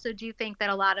I also do think that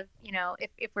a lot of,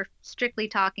 if we're strictly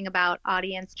talking about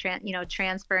audience,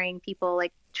 transferring people,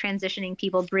 like transitioning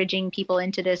people, bridging people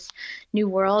into this new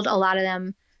world, a lot of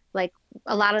them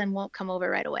won't come over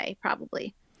right away,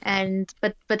 probably.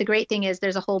 But the great thing is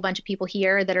there's a whole bunch of people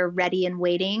here that are ready and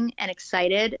waiting and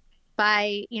excited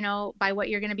by what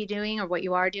you're going to be doing or what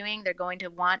you are doing. They're going to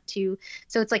want to.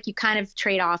 So it's like you kind of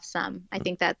trade off some. I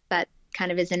think that kind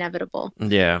of is inevitable.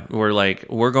 Yeah,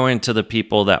 we're going to the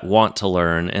people that want to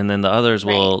learn, and then the others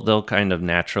they'll kind of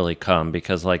naturally come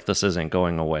because like this isn't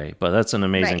going away. But that's an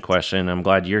amazing question. I'm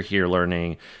glad you're here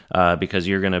learning because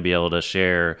you're going to be able to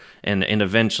share, and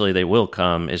eventually they will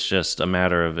come. It's just a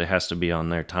matter of it has to be on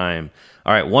their time.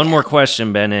 All right, one more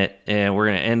question, Bennett, and we're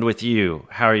going to end with you.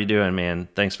 How are you doing, man?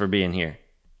 Thanks for being here.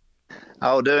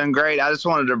 Oh, doing great. I just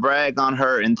wanted to brag on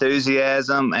her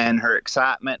enthusiasm and her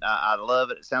excitement. I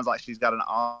love it. It sounds like she's got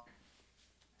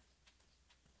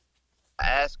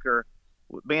ask her,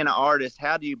 being an artist,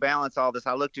 how do you balance all this?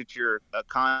 I looked at your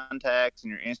contacts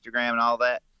and your Instagram and all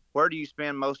that. Where do you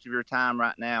spend most of your time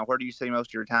right now? Where do you see most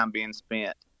of your time being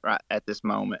spent right at this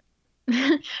moment?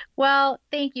 Well,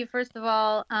 thank you. First of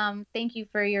all, thank you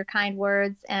for your kind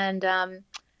words. And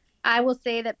I will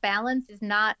say that balance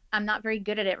I'm not very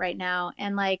good at it right now.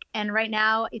 And right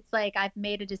now it's like I've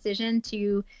made a decision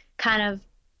to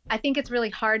I think it's really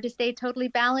hard to stay totally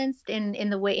balanced in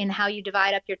the way, in how you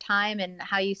divide up your time and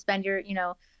how you spend your,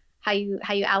 how you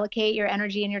allocate your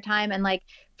energy and your time. And like,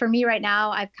 for me right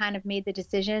now, I've kind of made the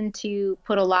decision to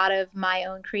put a lot of my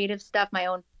own creative stuff, my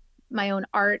own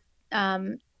art,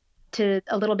 to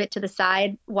a little bit to the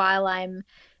side while I'm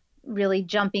really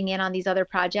jumping in on these other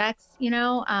projects,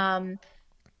 because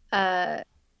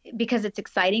it's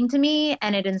exciting to me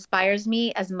and it inspires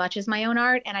me as much as my own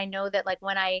art. And I know that like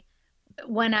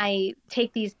when I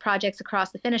take these projects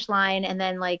across the finish line and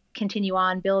then like continue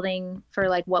on building for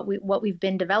like what we've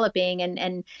been developing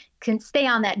and can stay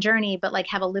on that journey, but like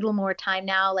have a little more time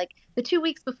now, like the 2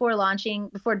 weeks before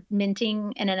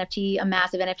minting an NFT, a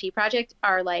massive NFT project,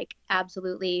 are like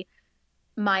absolutely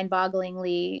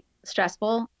mind-bogglingly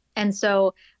stressful. And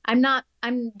so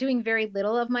I'm doing very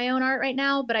little of my own art right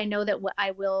now, but I know that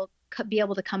I will be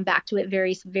able to come back to it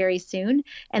very, very soon,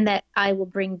 and that I will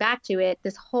bring back to it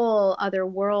this whole other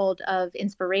world of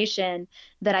inspiration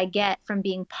that I get from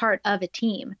being part of a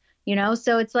team, you know?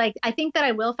 So it's like, I think that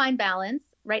I will find balance.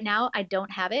 Right now, I don't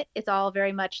have it. It's all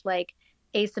very much like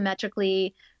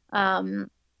asymmetrically,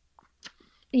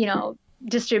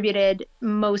 distributed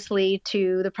mostly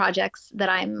to the projects that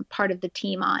I'm part of the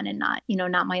team on, and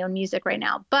not my own music right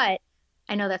now. But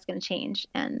I know that's going to change.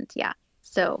 And yeah,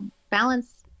 so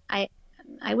balance.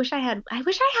 I wish I had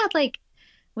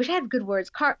good words.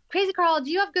 Crazy Carl, do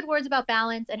you have good words about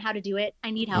balance and how to do it?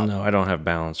 I need help. No, I don't have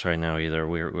balance right now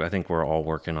either. I think we're all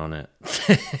working on it.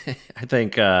 I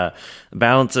think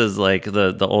balance is like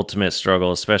the ultimate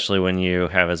struggle, especially when you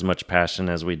have as much passion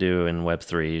as we do in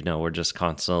Web3. You know, we're just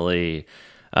constantly.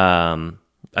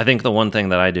 I think the one thing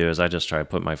that I do is I just try to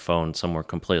put my phone somewhere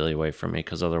completely away from me,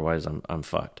 because otherwise I'm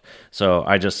fucked. So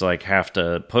I just like have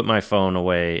to put my phone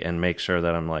away and make sure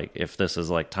that I'm like, if this is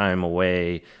like time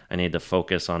away, I need to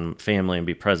focus on family and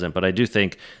be present. But I do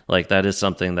think like that is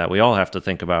something that we all have to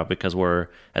think about, because we're,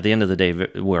 at the end of the day,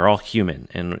 we're all human,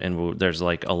 and there's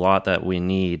like a lot that we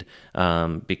need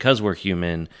because we're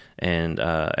human. And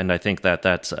I think that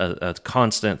that's a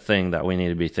constant thing that we need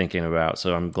to be thinking about.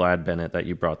 So I'm glad, Bennett, that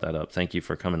you brought that up. Thank you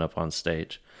for coming up on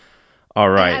stage. All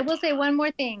right. I will say one more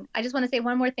thing. I just want to say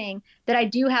one more thing, that I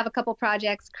do have a couple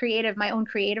projects, my own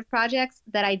creative projects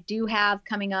that I do have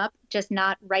coming up, just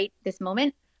not right this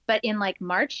moment, but in like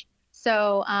March.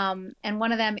 So, and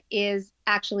one of them is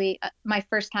actually my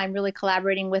first time really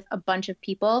collaborating with a bunch of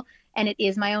people, and it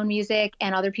is my own music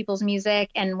and other people's music.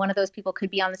 And one of those people could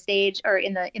be on the stage or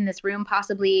in this room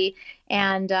possibly.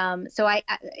 And so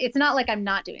it's not like I'm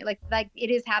not doing it. Like it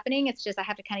is happening. It's just I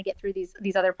have to kind of get through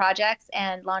these other projects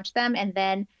and launch them, and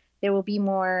then there will be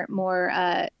more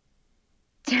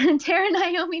Tara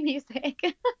Naomi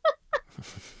music.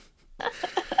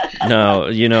 No,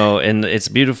 and it's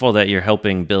beautiful that you're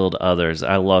helping build others.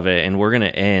 I love it. And we're going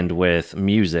to end with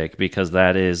music, because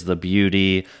that is the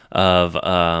beauty of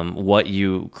what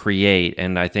you create.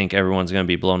 And I think everyone's going to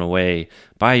be blown away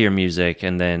by your music.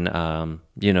 And then,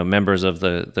 members of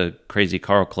the Crazy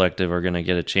Carl Collective are going to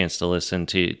get a chance to listen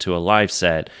to a live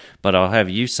set. But I'll have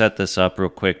you set this up real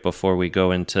quick before we go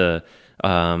into...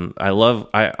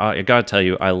 I gotta tell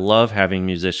you, I love having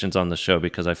musicians on the show,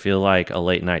 because I feel like a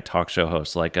late night talk show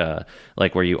host, like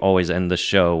where you always end the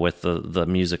show with the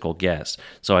musical guest.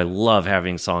 So I love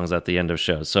having songs at the end of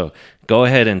shows. So go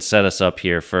ahead and set us up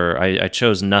here I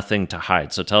chose Nothing to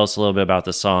Hide. So tell us a little bit about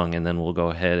the song, and then we'll go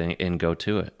ahead and go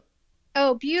to it.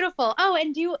 Oh, beautiful. Oh,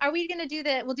 and are we going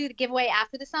to we'll do the giveaway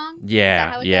after the song?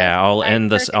 Yeah. I'll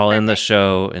end the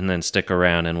show, and then stick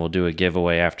around, and we'll do a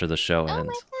giveaway after the show ends.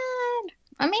 My God.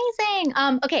 Amazing.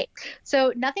 Okay.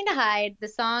 So Nothing to Hide, the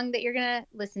song that you're going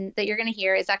to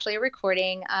hear is actually a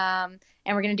recording. And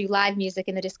we're going to do live music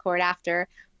in the Discord after,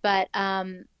 but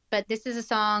this is a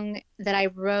song that I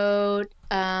wrote,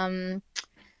 I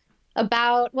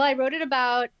wrote it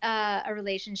about a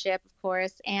relationship, of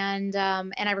course, and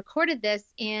I recorded this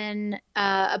in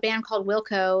a band called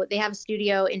Wilco. They have a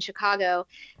studio in Chicago,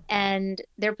 and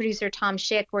their producer Tom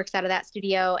Schick works out of that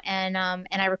studio, and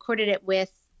I recorded it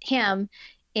with him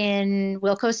in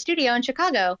Wilco's studio in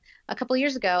Chicago a couple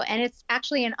years ago, and it's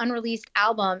actually an unreleased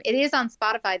album. It is on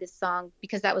Spotify, this song,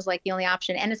 because that was like the only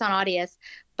option, and it's on Audius,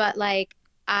 but like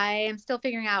I am still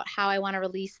figuring out how I want to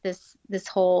release this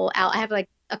whole I have like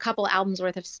a couple albums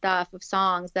worth of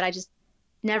songs that I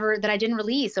didn't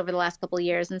release over the last couple of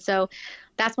years. And so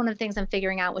that's one of the things I'm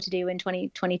figuring out what to do in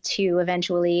 2022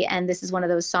 eventually. And this is one of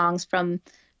those songs from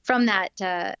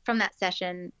that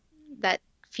session, that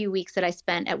few weeks that I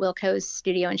spent at Wilco's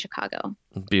studio in Chicago.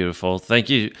 Beautiful. Thank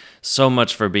you so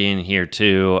much for being here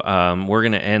too. We're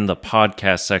going to end the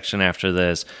podcast section after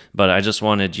this, but I just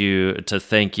wanted to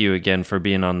thank you again for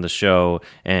being on the show,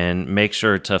 and make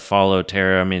sure to follow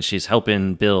Tara. I mean, she's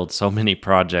helping build so many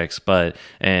projects,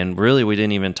 and really we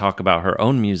didn't even talk about her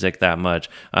own music that much.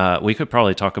 We could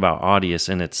probably talk about Audius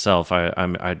in itself.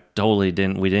 I totally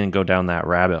didn't. We didn't go down that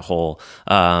rabbit hole.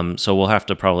 So we'll have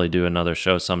to probably do another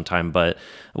show sometime, but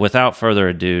without further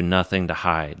ado, Nothing to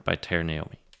Hide by Tara Naomi.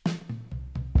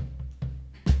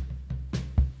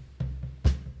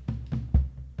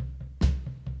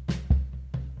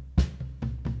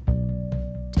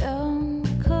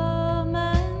 Don't call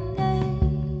my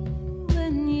name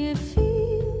when you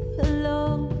feel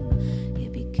alone.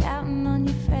 You'll be counting on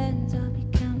your friends, I'll be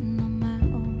counting on my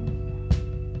own.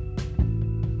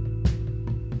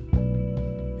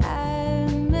 I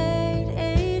made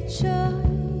a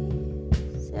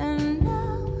choice, and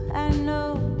now I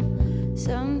know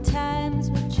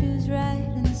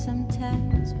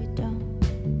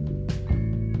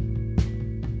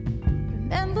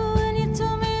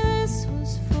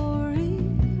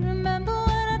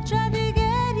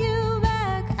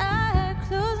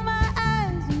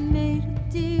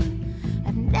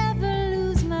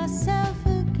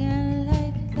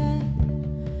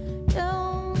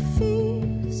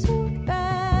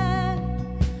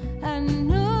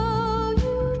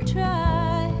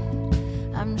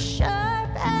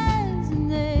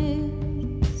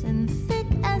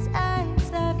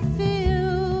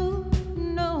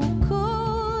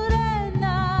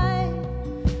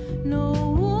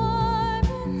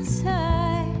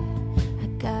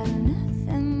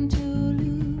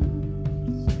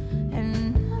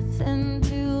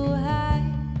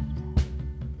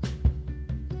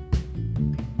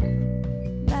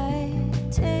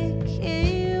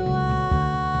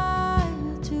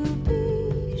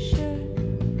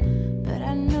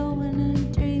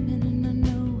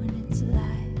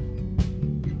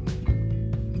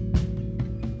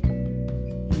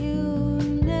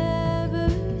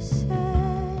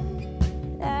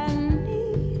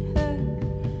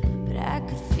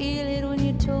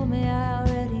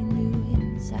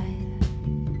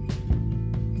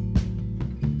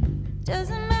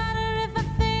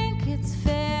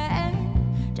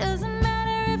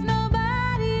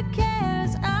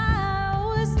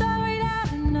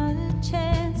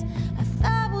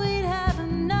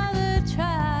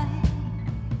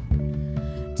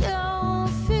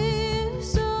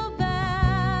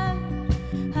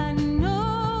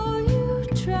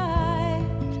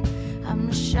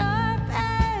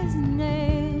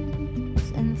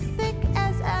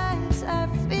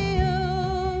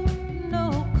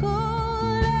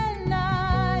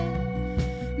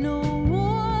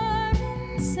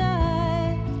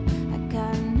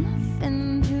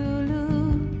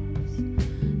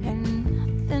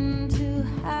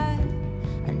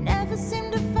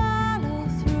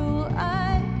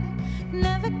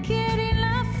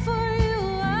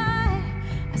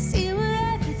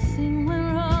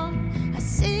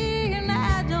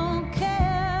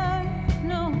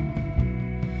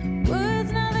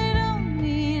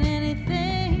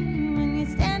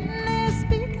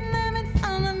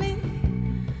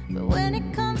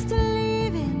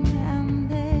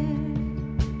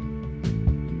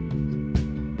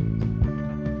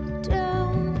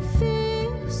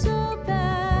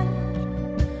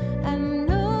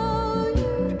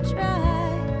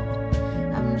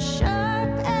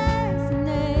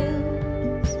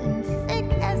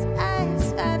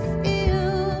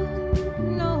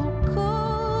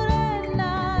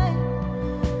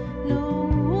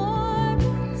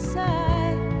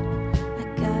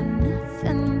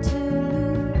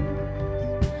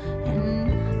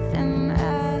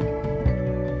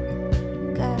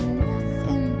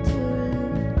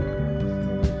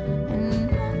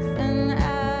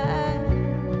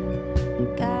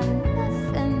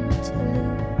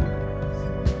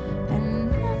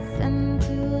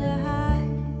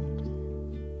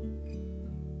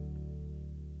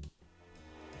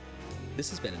This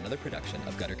has been another production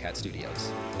of Gutter Cat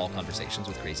Studios. All conversations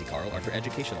with Crazy Carl are for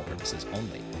educational purposes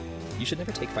only. You should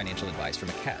never take financial advice from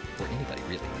a cat, or anybody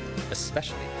really,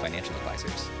 especially financial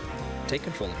advisors. Take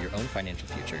control of your own financial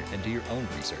future and do your own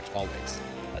research always.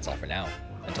 That's all for now.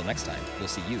 Until next time, we'll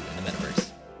see you in the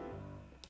metaverse.